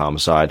ring with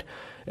Homicide.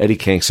 Eddie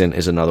Kingston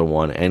is another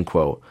one," end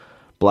quote.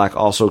 Black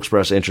also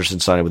expressed interest in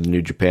signing with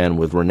New Japan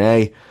with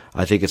Renee.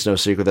 "I think it's no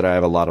secret that I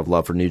have a lot of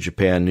love for New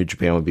Japan. New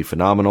Japan would be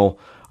phenomenal.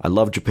 I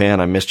love Japan.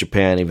 I miss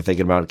Japan. Even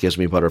thinking about it gives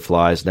me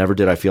butterflies. Never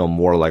did I feel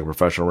more like a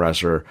professional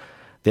wrestler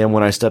than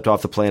when I stepped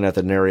off the plane at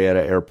the Narita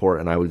airport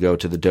and I would go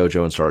to the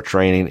dojo and start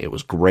training. It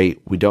was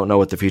great. We don't know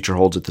what the future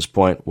holds at this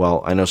point.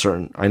 Well, I know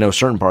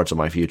certain parts of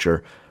my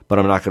future, but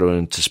I'm not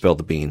going to spill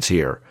the beans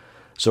here."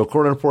 So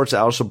according to reports,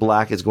 Aleister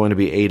Black is going to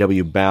be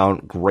AEW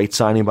bound. Great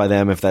signing by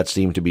them if that's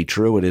deemed to be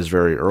true. It is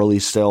very early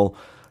still.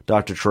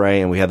 Dr.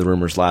 Trey, and we had the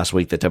rumors last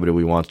week that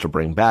WWE wants to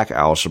bring back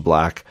Aleister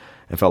Black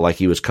and felt like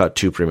he was cut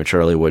too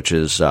prematurely, which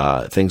is,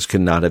 things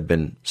could not have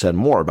been said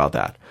more about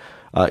that.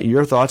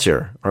 Your thoughts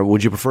here? Or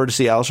would you prefer to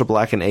see Aleister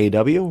Black in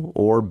AEW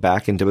or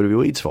back in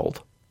WWE's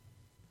fold?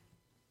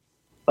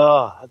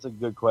 That's a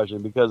good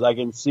question because I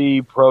can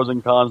see pros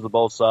and cons to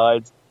both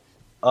sides.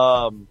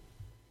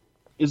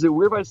 Is it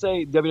weird if I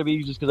say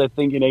WWE just because I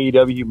think in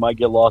AEW you might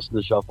get lost in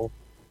the shuffle?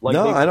 Like,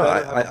 no, I know.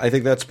 I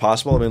think that's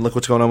possible. I mean, look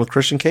what's going on with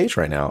Christian Cage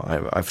right now.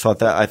 I've thought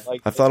that.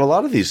 I've thought a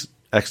lot of these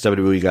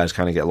ex-WWE guys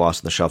kind of get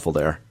lost in the shuffle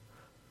there.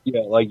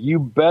 Yeah, like you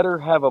better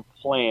have a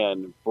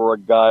plan for a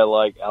guy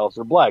like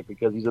Aleister Black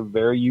because he's a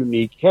very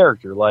unique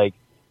character. Like,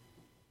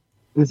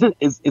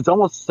 it's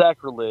almost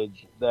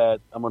sacrilege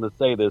that I'm going to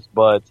say this,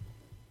 but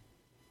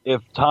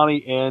if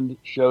Tommy End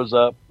shows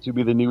up to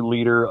be the new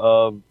leader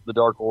of the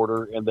Dark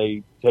Order and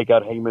they take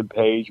out Hangman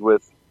Page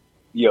with,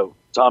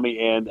 Tommy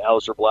End,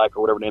 Aleister Black,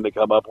 or whatever name they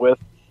come up with,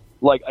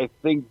 like, I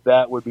think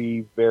that would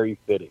be very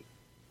fitting.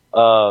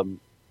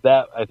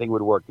 That I think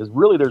would work because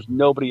really there's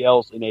nobody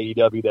else in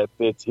AEW that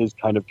fits his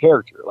kind of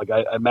character. Like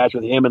I match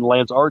with him and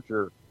Lance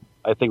Archer,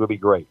 I think would be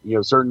great.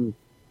 Certain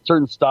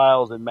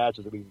styles and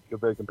matches would be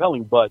very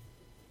compelling, but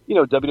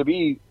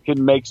WWE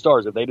can make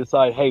stars. If they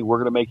decide, hey, we're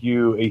going to make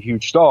you a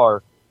huge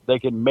star, they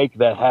can make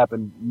that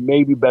happen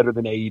maybe better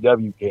than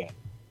AEW can.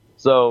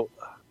 So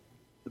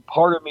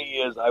part of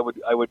me is I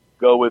would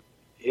go with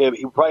him.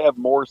 He would probably have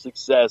more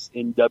success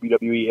in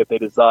WWE if they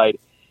decide,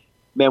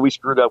 man, we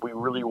screwed up. We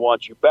really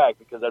want you back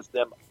because that's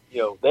them.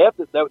 They have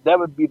to. That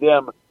would be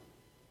them.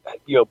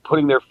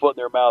 Putting their foot in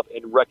their mouth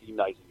and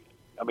recognizing it.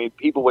 I mean,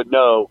 people would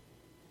know.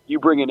 You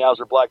bring in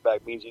Aleister Black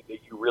back means that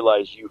you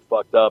realize you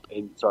fucked up.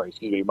 And sorry,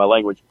 excuse me, my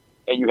language.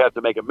 And you have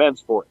to make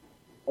amends for it.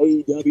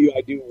 AEW,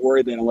 I do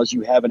worry that unless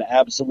you have an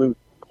absolute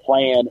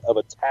plan of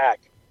attack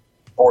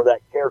for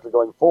that character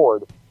going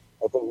forward,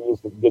 I think he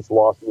just gets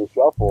lost in the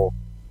shuffle.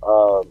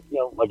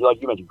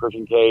 Like you mentioned,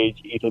 Christian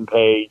Cage, Ethan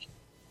Page.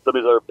 Some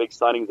of these other big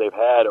signings they've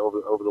had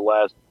over the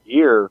last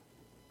year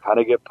kind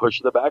of get pushed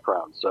to the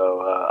background. So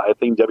I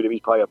think WWE is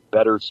probably a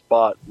better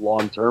spot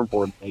long term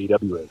for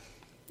AEW is.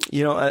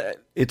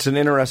 It's an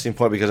interesting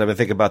point because I've been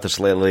thinking about this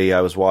lately.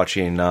 I was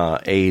watching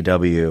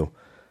AEW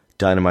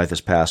Dynamite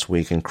this past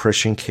week, and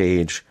Christian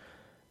Cage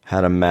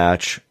had a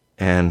match,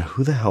 and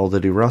who the hell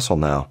did he wrestle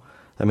now?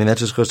 I mean, that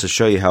just goes to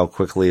show you how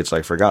quickly it's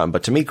forgotten.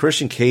 But to me,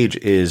 Christian Cage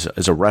is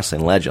a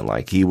wrestling legend.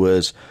 Like, he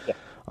was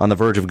on the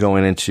verge of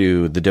going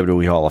into the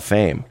WWE Hall of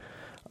Fame.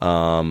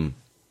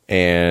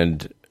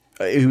 And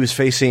he was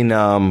facing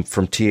from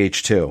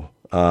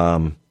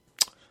TH2.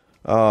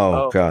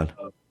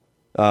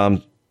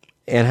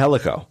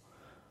 Angelico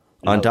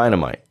on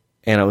Dynamite.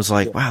 And I was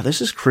like, wow,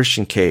 this is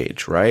Christian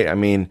Cage, right? I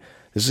mean,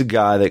 this is a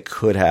guy that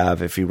could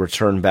have, if he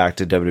returned back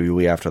to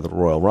WWE after the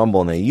Royal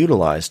Rumble and they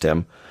utilized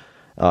him,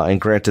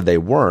 and granted they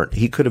weren't,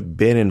 he could have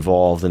been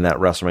involved in that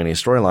WrestleMania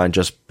storyline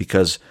just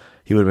because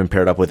he would have been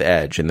paired up with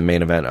Edge in the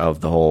main event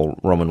of the whole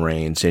Roman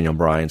Reigns, Daniel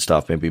Bryan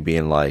stuff, maybe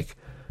being like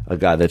a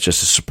guy that's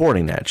just a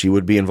supporting Edge. He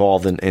would be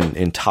involved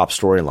in top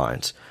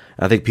storylines.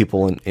 I think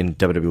people in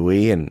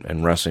WWE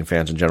and wrestling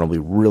fans in general will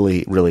be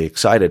really, really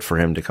excited for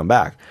him to come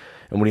back.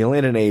 And when he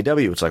landed in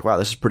AEW, it's like, wow,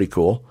 this is pretty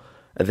cool.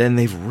 And then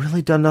they've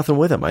really done nothing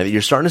with him.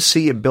 You're starting to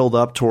see it build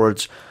up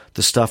towards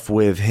the stuff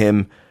with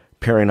him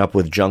pairing up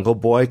with Jungle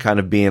Boy, kind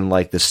of being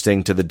like the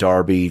Sting to the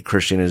Darby,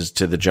 Christian is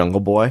to the Jungle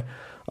Boy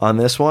on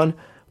this one.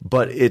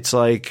 But it's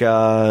like,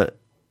 I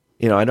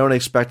don't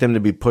expect him to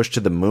be pushed to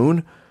the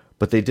moon,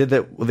 but they did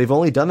that. They've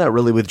only done that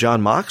really with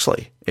Jon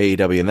Moxley,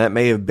 AEW, and that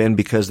may have been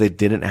because they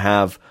didn't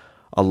have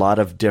a lot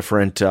of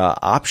different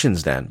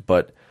options then.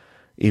 But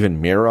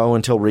even Miro,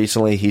 until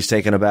recently, he's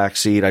taken a back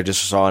seat. I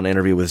just saw an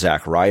interview with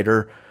Zack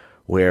Ryder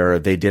where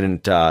they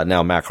didn't,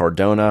 now Matt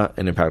Cardona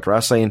in Impact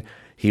Wrestling,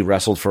 he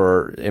wrestled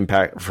for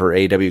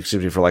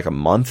AEW, for like a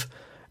month,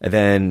 and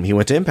then he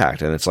went to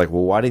Impact. And it's like,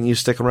 well, why didn't you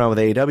stick around with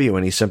AEW?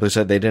 And he simply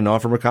said they didn't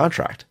offer him a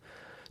contract.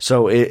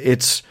 So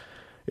it's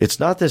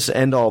not this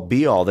end-all,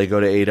 be-all. They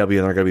go to AEW and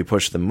they're going to be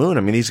pushed to the moon.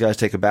 I mean, these guys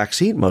take a back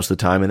seat most of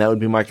the time, and that would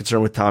be my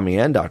concern with Tommy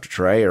and Dr.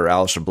 Trey or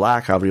Aleister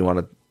Black, however you want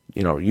to,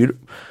 you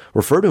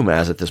refer to him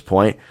as at this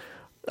point.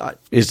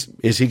 Is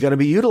he going to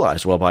be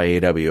utilized well by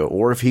AEW?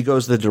 Or if he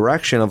goes the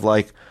direction of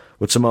like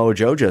what Samoa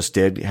Joe just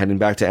did, heading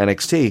back to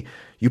NXT,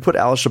 you put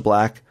Aleister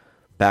Black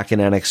back in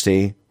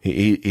NXT,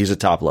 he's a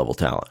top-level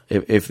talent.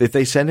 If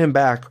they send him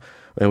back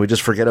and we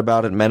just forget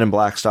about it, Men in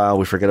Black style,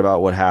 we forget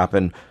about what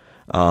happened,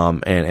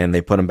 and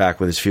they put him back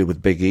with his feud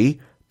with Big E,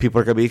 people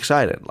are going to be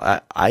excited.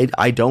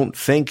 I don't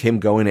think him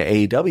going to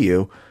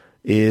AEW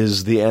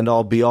is the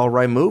end-all, be-all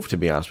right move, to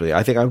be honest with you.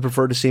 I think I would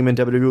prefer to see him in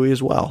WWE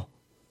as well.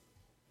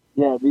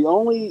 Yeah, the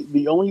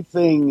only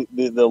thing,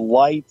 the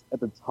light at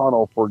the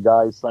tunnel for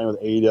guys signing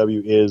with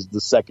AEW is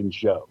the second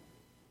show.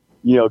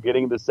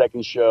 Getting the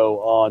second show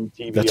on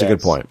TBS. That's a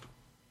good point.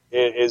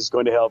 Is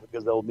going to help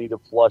because they'll need to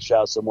flush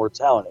out some more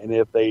talent. And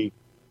if they,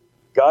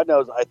 God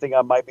knows, I think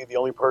I might be the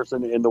only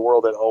person in the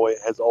world that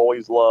has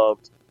always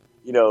loved,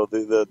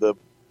 the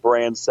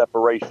brand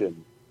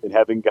separation and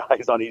having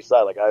guys on each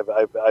side. Like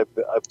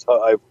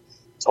I've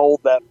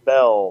told that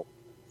bell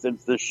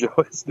since this show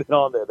has been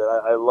on there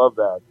that I love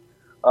that.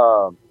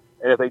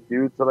 And if they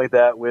do something like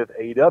that with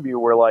AEW,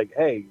 we're like,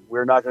 hey,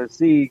 we're not going to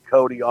see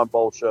Cody on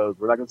both shows.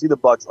 We're not going to see the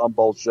Bucks on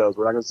both shows.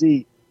 We're not going to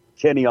see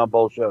Kenny on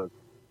both shows.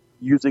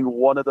 Using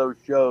one of those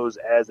shows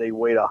as a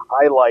way to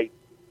highlight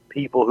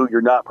people who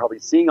you're not probably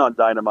seeing on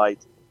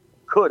Dynamite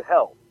could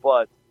help.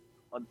 But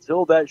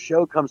until that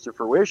show comes to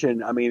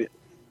fruition, I mean,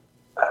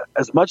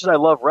 as much as I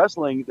love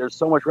wrestling, there's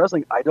so much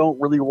wrestling, I don't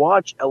really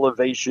watch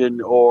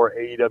Elevation or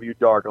AEW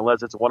Dark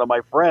unless it's one of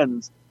my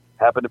friends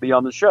happen to be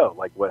on the show,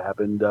 like what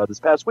happened this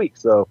past week.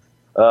 So,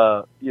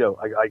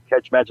 I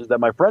catch matches that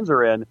my friends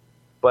are in,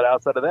 but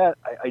outside of that,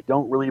 I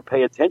don't really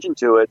pay attention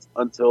to it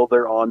until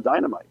they're on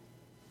Dynamite.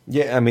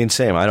 Yeah, I mean,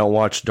 same. I don't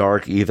watch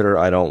Dark either.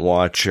 I don't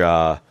watch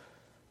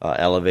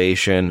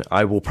Elevation.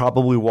 I will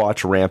probably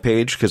watch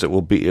Rampage because it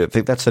will be, I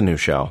think that's a new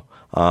show,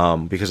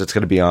 because it's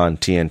going to be on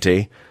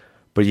TNT.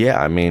 But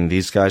yeah, I mean,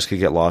 these guys could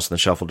get lost in the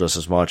shuffle just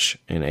as much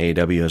in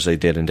AEW as they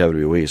did in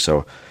WWE.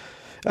 So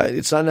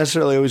it's not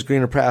necessarily always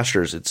greener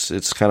pastures.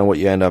 It's kind of what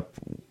you end up,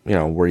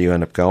 where you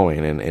end up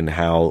going and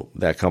how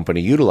that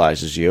company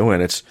utilizes you.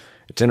 And it's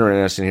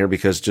interesting here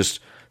because just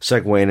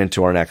segueing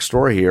into our next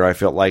story here, I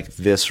felt like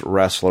this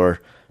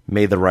wrestler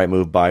made the right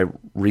move by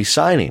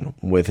re-signing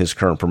with his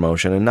current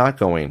promotion and not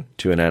going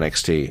to an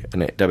NXT,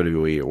 an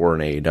WWE, or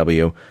an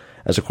AEW.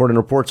 As according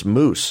to reports,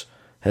 Moose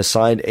has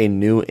signed a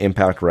new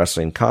Impact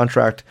Wrestling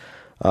contract.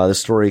 This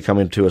story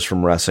coming to us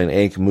from Wrestling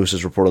Inc. Moose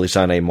has reportedly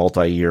signed a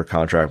multi-year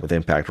contract with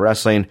Impact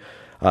Wrestling.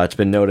 It's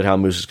been noted how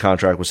Moose's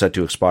contract was set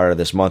to expire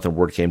this month, and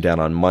word came down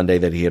on Monday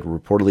that he had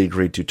reportedly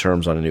agreed to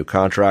terms on a new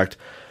contract.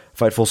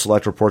 Fightful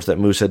Select reports that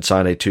Moose had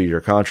signed a 2-year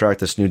contract.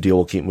 This new deal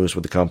will keep Moose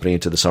with the company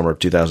into the summer of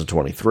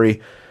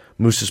 2023.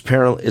 Moose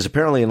is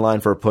apparently in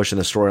line for a push in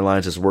the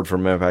storylines, as word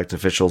from Impact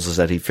officials is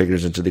that he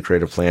figures into the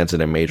creative plans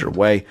in a major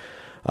way.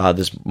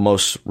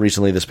 Most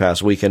recently this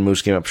past weekend,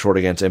 Moose came up short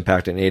against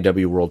Impact and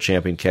AEW World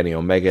Champion Kenny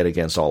Omega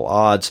against all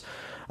odds,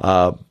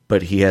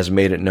 but he has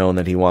made it known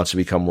that he wants to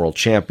become World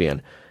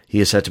Champion. He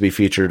is set to be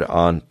featured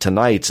on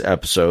tonight's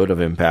episode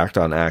of Impact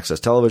on Access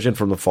Television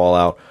from the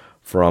fallout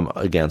from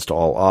Against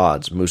All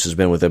Odds. Moose has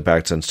been with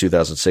Impact since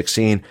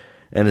 2016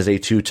 and is a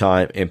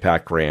 2-time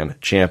Impact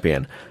Grand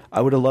Champion. I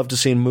would have loved to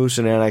see Moose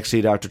in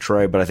NXT, Dr.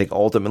 Trey, but I think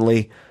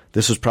ultimately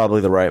this was probably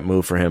the right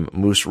move for him.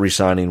 Moose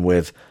re-signing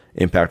with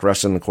Impact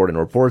Wrestling, according to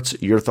reports.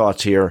 Your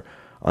thoughts here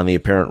on the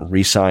apparent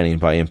re-signing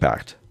by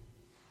Impact?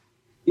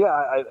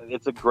 Yeah,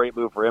 it's a great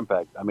move for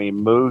Impact. I mean,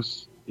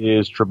 Moose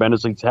is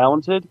tremendously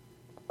talented.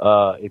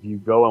 If you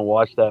go and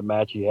watch that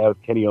match he had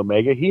with Kenny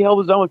Omega, he held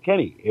his own with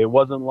Kenny. It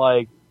wasn't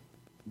like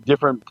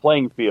different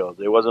playing fields.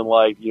 It wasn't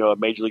like, a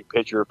major league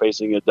pitcher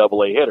facing a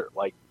double-A hitter.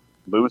 Like,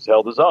 Moose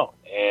held his own.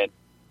 And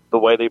the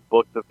way they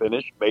booked the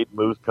finish made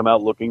Moose come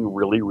out looking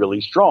really, really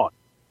strong.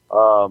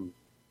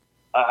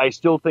 I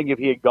still think if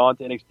he had gone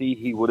to NXT,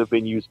 he would have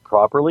been used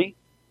properly.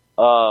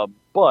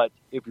 But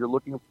if you're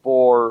looking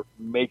for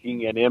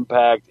making an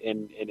impact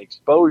and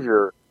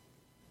exposure,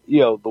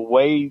 the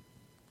way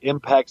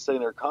Impact's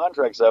setting their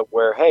contracts up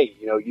where, hey,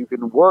 you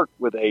can work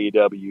with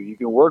AEW, you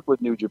can work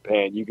with New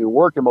Japan, you can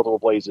work in multiple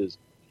places,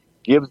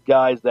 gives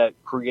guys that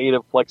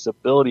creative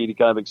flexibility to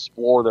kind of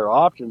explore their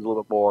options a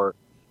little bit more.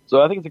 So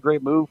I think it's a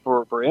great move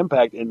for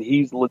Impact, and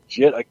he's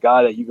legit a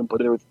guy that you can put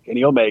in with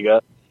Kenny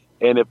Omega.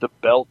 And if the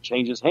belt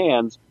changes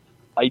hands,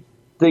 I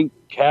think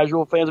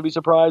casual fans would be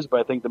surprised, but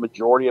I think the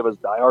majority of us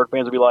diehard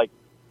fans would be like,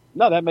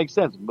 no, that makes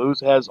sense.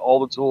 Moose has all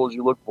the tools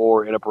you look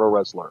for in a pro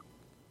wrestler.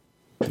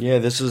 Yeah, I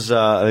think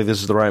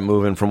this is the right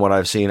move, and from what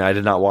I've seen, I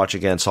did not watch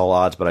against all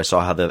odds, but I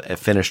saw how the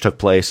finish took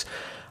place,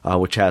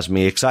 which has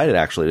me excited,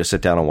 actually, to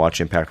sit down and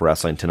watch Impact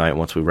Wrestling tonight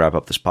once we wrap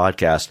up this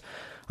podcast.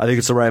 I think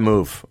it's the right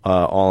move,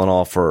 all in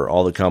all, for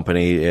all the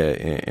company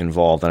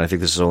involved, and I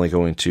think this is only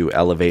going to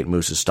elevate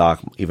Moose's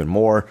stock even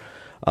more.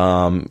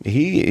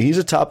 He's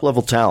a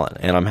top-level talent,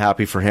 and I'm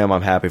happy for him.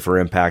 I'm happy for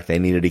Impact. They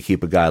needed to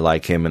keep a guy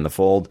like him in the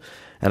fold,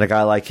 and a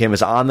guy like him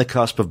is on the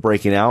cusp of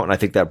breaking out, and I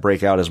think that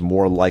breakout is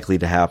more likely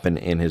to happen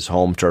in his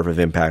home turf of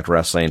Impact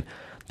Wrestling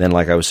than,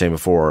 like I was saying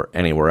before,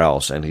 anywhere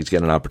else, and he's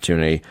getting an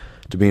opportunity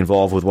to be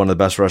involved with one of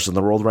the best wrestlers in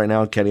the world right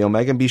now, Kenny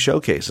Omega, and be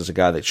showcased as a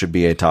guy that should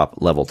be a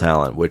top-level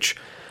talent, which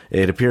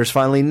it appears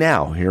finally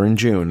now, here in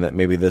June, that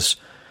maybe this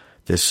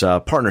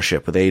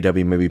partnership with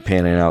AEW may be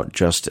panning out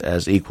just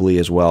as equally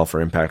as well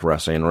for Impact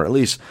Wrestling, or at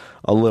least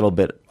a little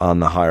bit on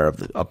the higher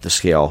up the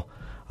scale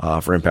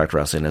for Impact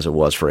Wrestling as it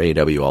was for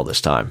AEW all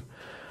this time.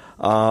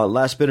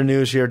 Last bit of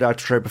news here,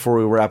 Dr. Trey, before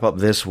we wrap up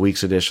this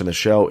week's edition of the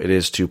show, it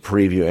is to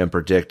preview and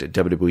predict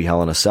WWE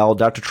Hell in a Cell.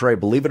 Dr. Trey,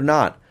 believe it or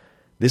not,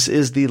 this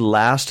is the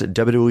last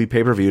WWE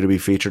pay-per-view to be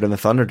featured in the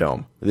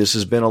Thunderdome. This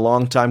has been a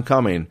long time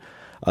coming.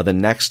 The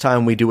next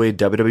time we do a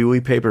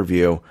WWE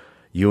pay-per-view,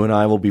 you and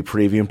I will be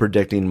previewing,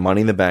 predicting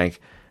Money in the Bank,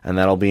 and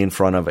that'll be in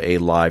front of a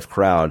live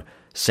crowd.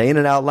 Saying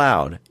it out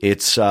loud,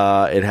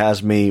 it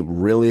has me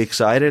really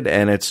excited,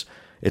 and it's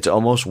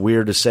almost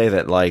weird to say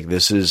that, like,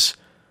 this is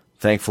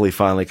thankfully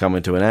finally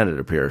coming to an end, it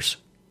appears.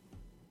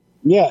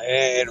 Yeah,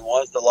 and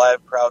once the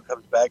live crowd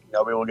comes back,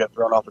 nobody will get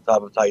thrown off the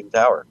top of Titan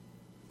Tower.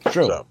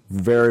 True. So,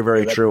 very,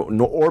 very true.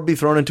 Or be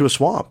thrown into a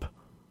swamp.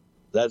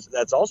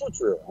 That's also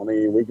true. I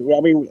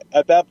mean,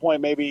 at that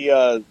point, maybe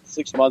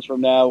 6 months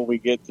from now, we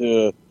get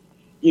to,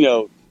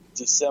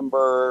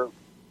 December,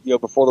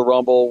 before the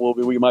Rumble,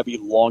 we might be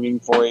longing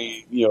for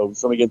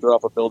somebody getting thrown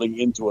off a building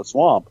into a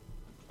swamp,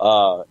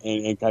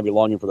 and kind of be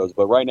longing for those.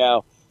 But right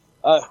now,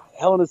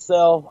 Hell in a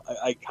Cell,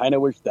 I kind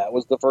of wish that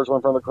was the first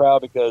one from the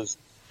crowd, because,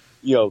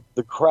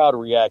 the crowd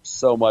reacts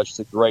so much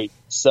to great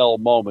cell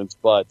moments,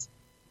 but,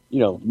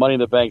 Money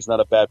in the Bank is not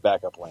a bad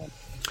backup plan.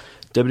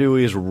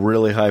 WWE is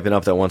really hyping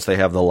up that once they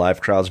have the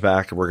live crowds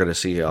back, we're going to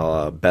see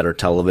better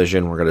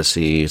television. We're going to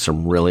see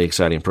some really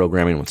exciting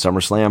programming with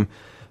SummerSlam.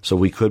 So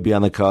we could be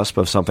on the cusp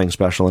of something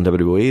special in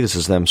WWE. This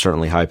is them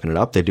certainly hyping it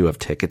up. They do have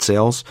ticket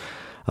sales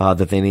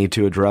that they need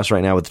to address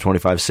right now with the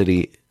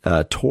 25-city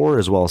tour,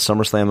 as well as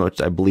SummerSlam,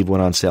 which I believe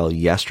went on sale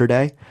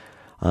yesterday.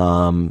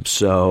 And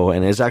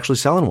is actually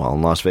selling well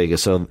in Las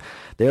Vegas. So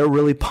they're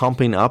really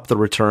pumping up the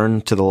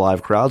return to the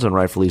live crowds, and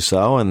rightfully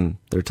so. And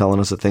they're telling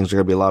us that things are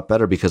going to be a lot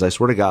better, because I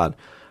swear to God,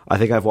 I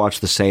think I've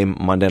watched the same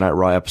Monday Night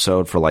Raw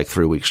episode for like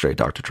 3 weeks straight,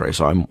 Dr. Trey.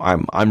 So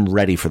I'm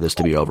ready for this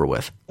to be over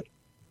with.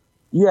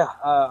 Yeah,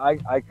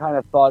 I kind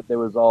of thought they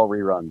was all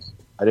reruns.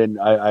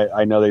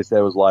 I know they said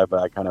it was live, but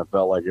I kind of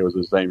felt like it was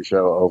the same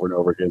show over and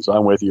over again. So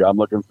I'm with you. I'm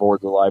looking forward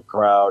to the live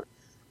crowd.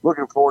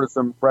 Looking forward to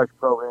some fresh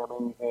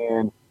programming,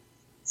 and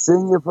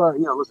seeing if,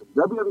 listen,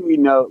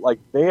 WWE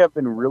they have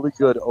been really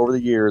good over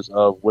the years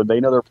of when they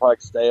know their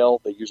product's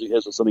stale, they usually hit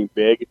us with something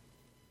big.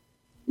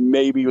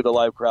 Maybe with a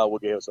live crowd, we'll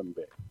get us something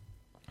big.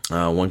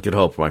 One could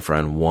hope, my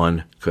friend.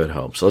 One could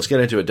hope. So let's get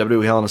into it.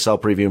 WWE Hell in a Cell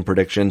preview and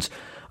predictions.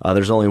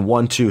 There's only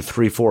 1, 2,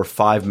 3, 4,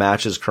 5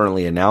 matches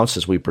currently announced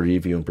as we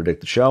preview and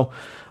predict the show.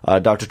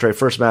 Dr. Trey,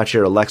 first match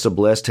here, Alexa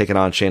Bliss taking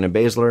on Shayna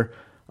Baszler.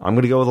 I'm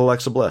going to go with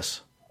Alexa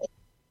Bliss.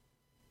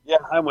 Yeah,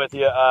 I'm with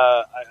you.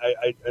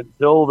 I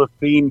until the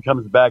Fiend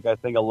comes back, I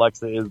think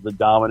Alexa is the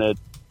dominant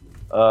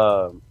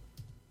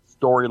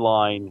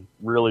storyline.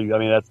 Really, I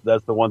mean,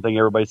 that's the one thing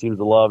everybody seems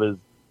to love, is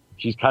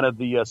she's kind of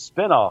the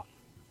spinoff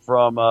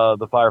from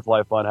the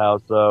Firefly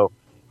Funhouse. So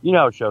you know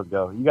how shows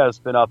go. You got a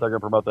spinoff, they're going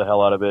to promote the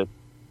hell out of it,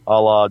 a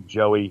la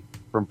Joey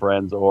from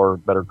Friends or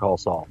Better Call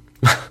Saul.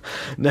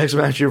 Next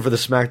match here for the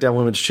SmackDown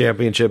Women's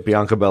Championship,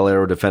 Bianca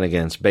Belair will defend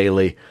against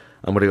Bayley.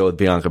 I'm going to go with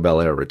Bianca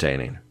Belair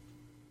retaining.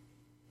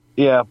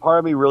 Yeah, part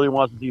of me really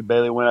wants to see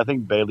Bayley win. I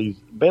think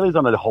Bayley's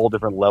on a whole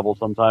different level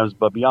sometimes,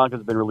 but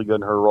Bianca's been really good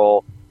in her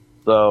role.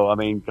 So, I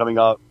mean, coming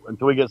up,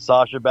 until we get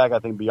Sasha back, I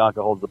think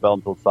Bianca holds the belt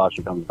until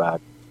Sasha comes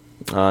back.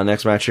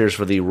 Next match here is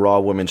for the Raw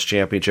Women's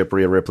Championship.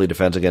 Rhea Ripley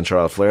defends against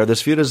Charlotte Flair.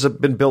 This feud has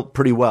been built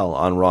pretty well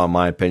on Raw, in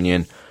my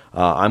opinion.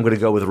 I'm going to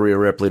go with Rhea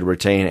Ripley to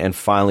retain and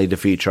finally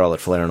defeat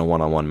Charlotte Flair in a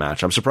one-on-one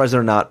match. I'm surprised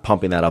they're not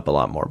pumping that up a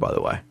lot more, by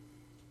the way.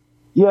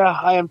 Yeah,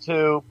 I am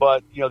too,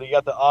 but, you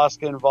got the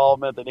Asuka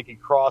involvement, the Nikki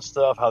Cross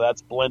stuff, how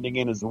that's blending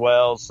in as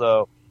well.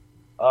 So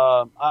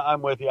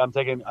I'm with you. I'm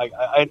going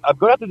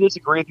to have to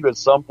disagree with you at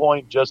some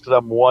point just because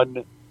I'm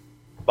one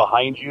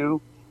behind you,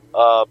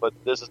 but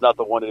this is not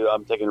the one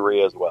I'm taking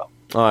Rhea as well.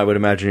 Oh, I would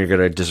imagine you're going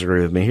to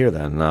disagree with me here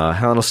then.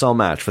 Hell in a Cell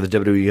match for the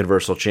WWE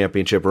Universal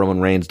Championship. Roman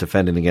Reigns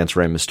defending against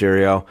Rey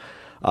Mysterio.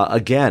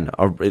 Again,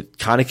 it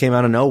kind of came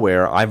out of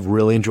nowhere. I've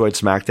really enjoyed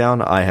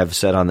SmackDown. I have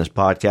said on this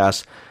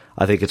podcast,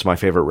 I think it's my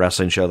favorite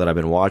wrestling show that I've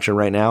been watching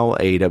right now.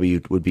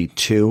 AEW would be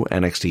 2,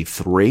 NXT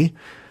 3.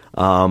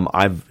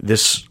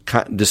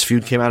 This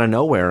feud came out of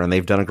nowhere, and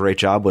they've done a great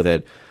job with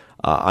it.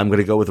 I'm going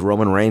to go with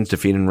Roman Reigns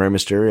defeating Rey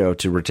Mysterio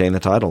to retain the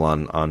title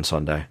on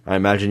Sunday. I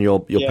imagine you'll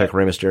pick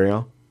Rey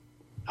Mysterio.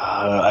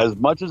 As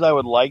much as I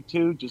would like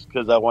to, just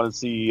because I want to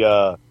see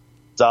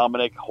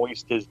Dominic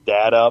hoist his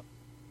dad up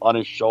on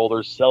his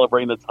shoulders,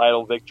 celebrating the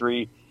title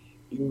victory.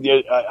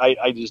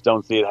 I just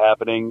don't see it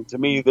happening. To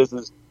me, this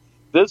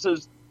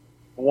is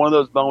one of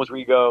those moments where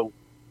you go,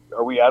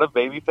 are we out of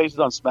baby faces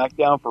on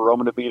SmackDown for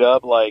Roman to beat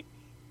up? Like,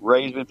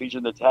 Ray's been featured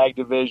in the tag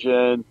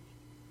division,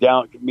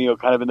 down,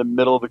 kind of in the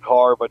middle of the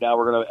card, but now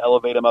we're going to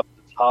elevate him up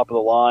to the top of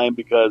the line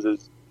because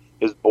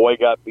his boy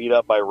got beat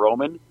up by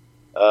Roman.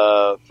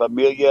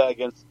 Familia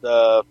against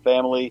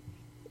family,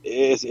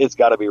 it's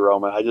got to be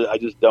Roman. I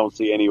just don't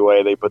see any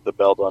way they put the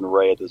belt on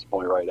Ray at this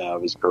point right now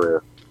of his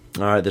career.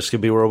 All right, this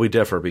could be where we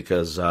differ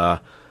because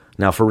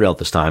now for real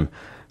this time.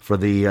 For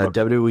the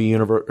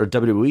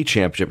WWE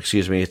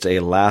Championship, it's a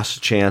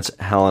last chance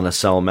Hell in a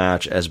Cell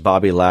match as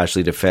Bobby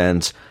Lashley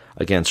defends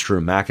against Drew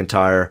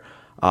McIntyre.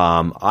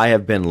 I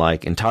have been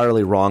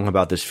entirely wrong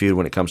about this feud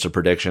when it comes to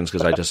predictions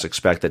because I just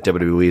expect that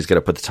WWE is going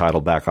to put the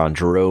title back on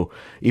Drew,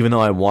 even though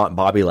I want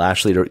Bobby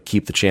Lashley to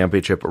keep the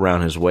championship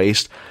around his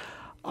waist.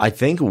 I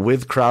think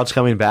with crowds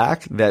coming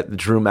back that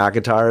Drew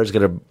McIntyre is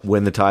going to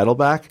win the title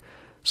back.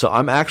 So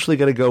I'm actually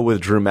going to go with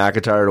Drew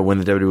McIntyre to win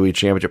the WWE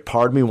Championship.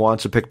 Part of me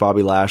wants to pick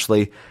Bobby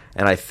Lashley,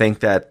 and I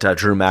think that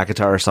Drew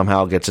McIntyre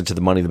somehow gets into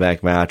the Money in the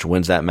Bank match,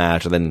 wins that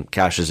match, and then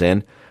cashes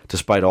in,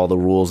 despite all the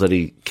rules that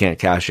he can't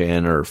cash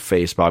in or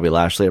face Bobby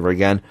Lashley ever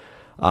again.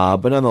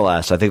 But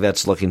nonetheless, I think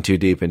that's looking too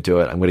deep into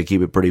it. I'm going to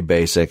keep it pretty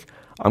basic.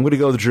 I'm going to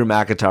go with Drew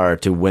McIntyre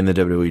to win the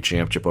WWE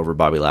Championship over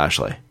Bobby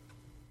Lashley.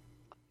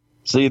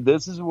 See,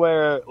 this is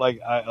where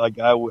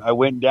I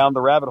went down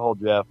the rabbit hole,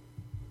 Jeff.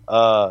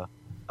 I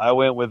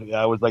was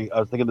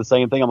thinking the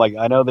same thing. I'm like,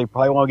 I know they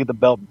probably want to get the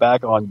belt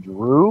back on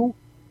Drew,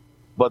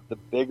 but the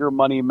bigger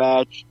money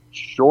match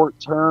short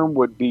term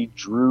would be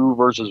Drew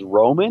versus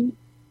Roman.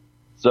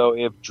 So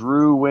if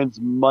Drew wins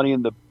Money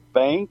in the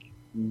Bank,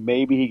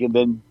 maybe he can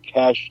then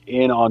cash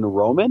in on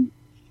Roman.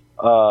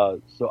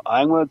 So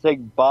I'm going to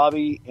take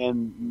Bobby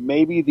and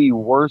maybe the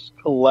worst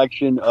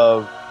collection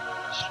of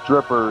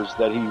strippers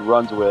that he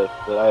runs with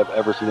that I have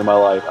ever seen in my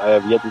life. I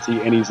have yet to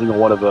see any single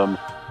one of them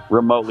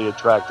remotely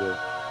attractive.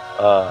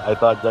 I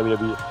thought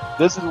WWE,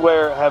 this is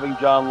where having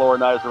John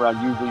Laurinaitis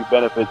around usually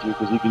benefits you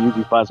because you can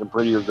usually find some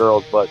prettier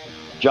girls, but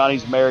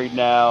Johnny's married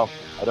now.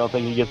 I don't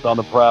think he gets on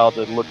the prowl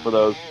to look for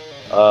those.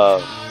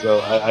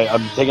 So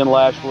I'm taking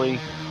Lashley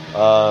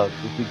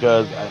just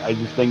because I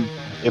just think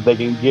if they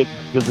can get,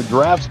 because the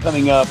draft's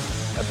coming up,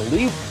 I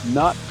believe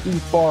not too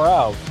far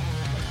out,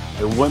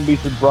 it wouldn't be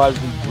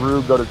surprised if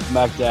Drew go to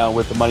SmackDown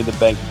with the Money in the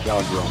Bank to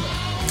challenge Roman.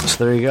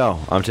 So there you go.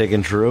 I'm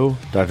taking Drew,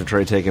 Dr.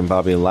 Trey taking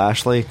Bobby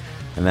Lashley,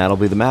 and that'll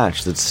be the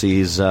match that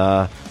sees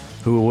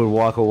who would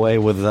walk away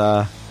with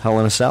Hell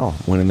in a Cell,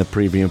 winning the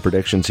preview and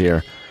predictions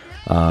here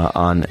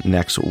on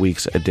next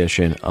week's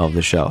edition of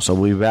the show. So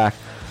we'll be back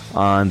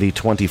on the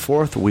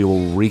 24th. We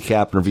will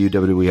recap and review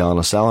WWE Hell in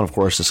a Cell and, of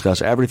course,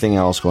 discuss everything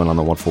else going on in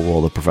the wonderful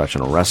world of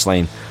professional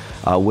wrestling.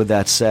 With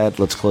that said,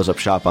 let's close up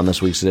shop on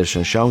this week's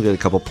edition of the show and get a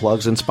couple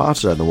plugs and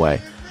sponsors out of the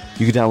way.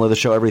 You can download the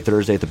show every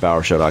Thursday at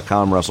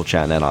thebowershow.com,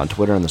 WrestleChatNet on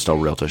Twitter, and the Still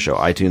Real to Show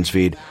iTunes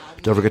feed.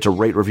 Don't forget to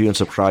rate, review, and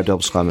subscribe to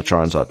help us climb the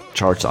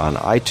charts on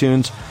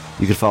iTunes.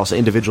 You can follow us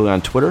individually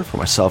on Twitter, for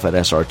myself at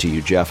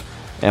SRTUJeff,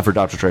 and for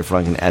Dr. Trey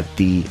Franklin at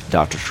the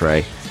Dr.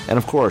 Trey. And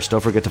of course,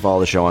 don't forget to follow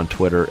the show on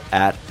Twitter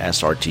at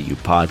SRTU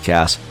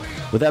Podcast.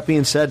 With that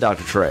being said,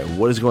 Dr. Trey,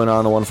 what is going on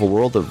in the wonderful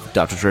world of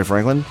Dr. Trey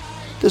Franklin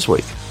this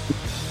week?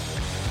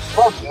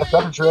 Well,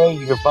 Dr. Trey,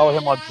 you can follow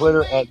him on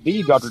Twitter at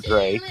the Dr.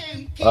 Trey.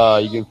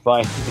 You can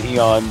find me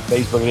on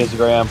Facebook and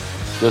Instagram.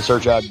 Just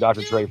search out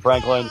Dr. Trey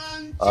Franklin.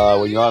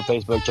 When you're on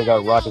Facebook, check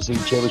out Rocket City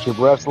Championship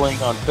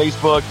Wrestling on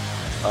Facebook.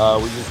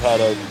 We just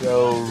had a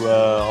show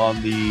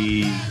on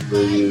the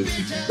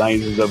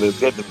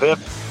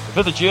 5th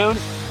of June.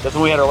 That's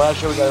when we had our last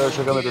show. We got another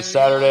show coming this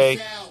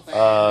Saturday.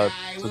 So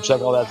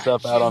check all that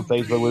stuff out on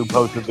Facebook. We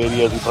post the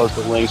videos, we post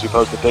the links, we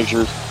post the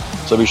pictures.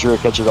 So be sure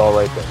to catch it all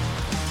right there.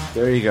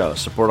 There you go.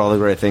 Support all the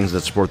great things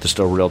that support the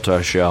Still Real to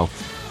Us show.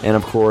 And,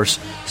 of course,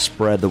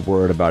 spread the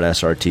word about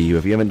SRTU.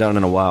 If you haven't done it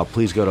in a while,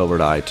 please go over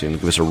to iTunes.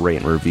 Give us a rate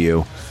and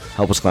review.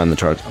 Help us climb the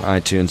charts on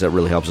iTunes. That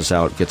really helps us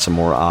out. Get some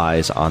more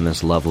eyes on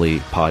this lovely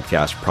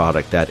podcast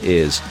product that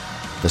is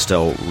the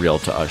Still Real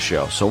to Us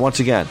show. So, once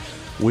again,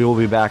 we will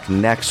be back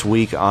next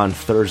week on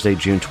Thursday,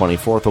 June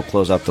 24th. We'll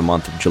close out the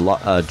month of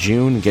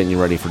June, getting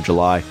you ready for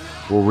July.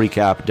 We'll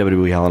recap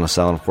WWE Hell in a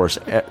Cell and, of course,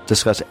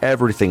 discuss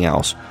everything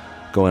else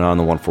going on in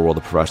the wonderful world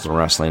of professional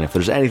wrestling. If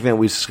there's anything that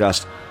we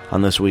discussed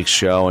on this week's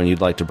show and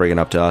you'd like to bring it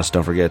up to us,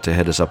 don't forget to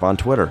hit us up on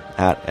Twitter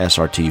at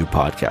SRTU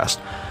Podcast.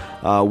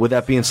 With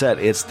that being said,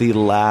 it's the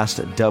last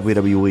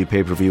WWE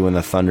pay-per-view in the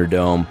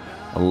Thunderdome.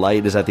 A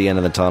light is at the end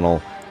of the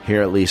tunnel,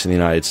 here at least in the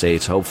United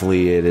States.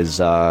 Hopefully it is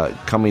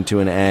coming to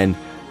an end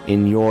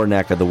in your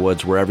neck of the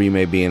woods, wherever you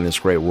may be in this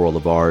great world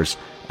of ours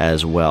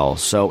as well.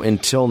 So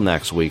until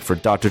next week, for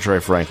Dr.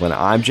 Trey Franklin,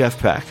 I'm Jeff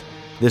Peck.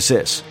 This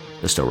is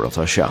the Still Real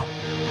to Us show.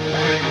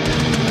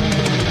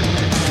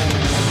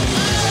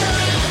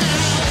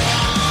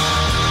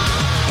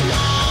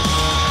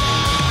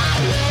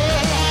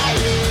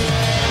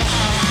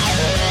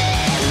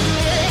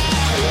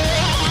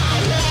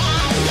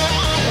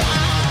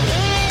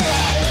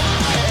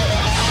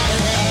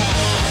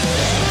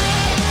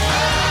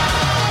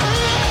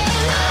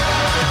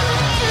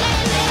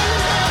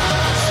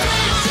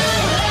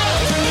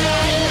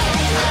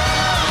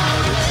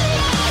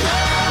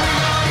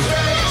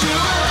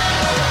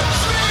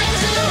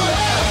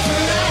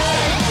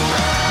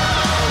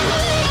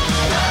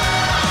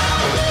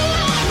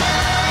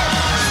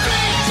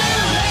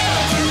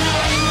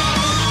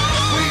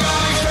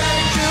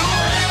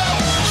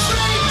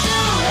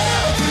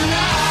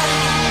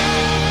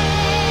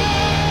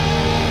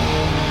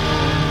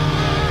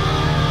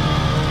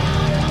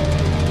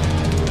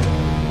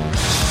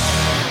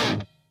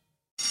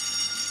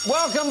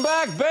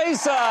 back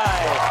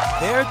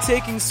Bayside. They're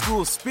taking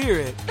school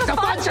spirit The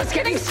fun's just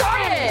getting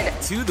started.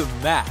 to the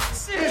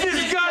max. This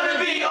is gonna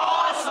be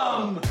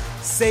awesome!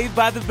 Saved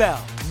by the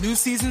Bell. New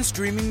season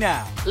streaming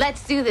now.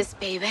 Let's do this,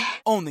 baby.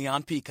 Only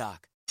on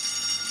Peacock.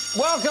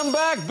 Welcome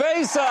back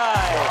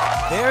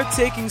Bayside. They're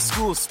taking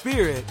school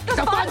spirit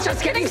The fun's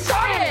just getting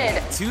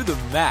started. to the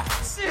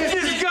max. This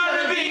is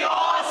gonna be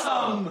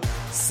awesome!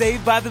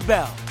 Saved by the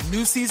Bell.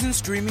 New season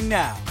streaming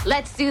now.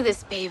 Let's do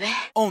this, baby.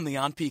 Only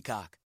on Peacock.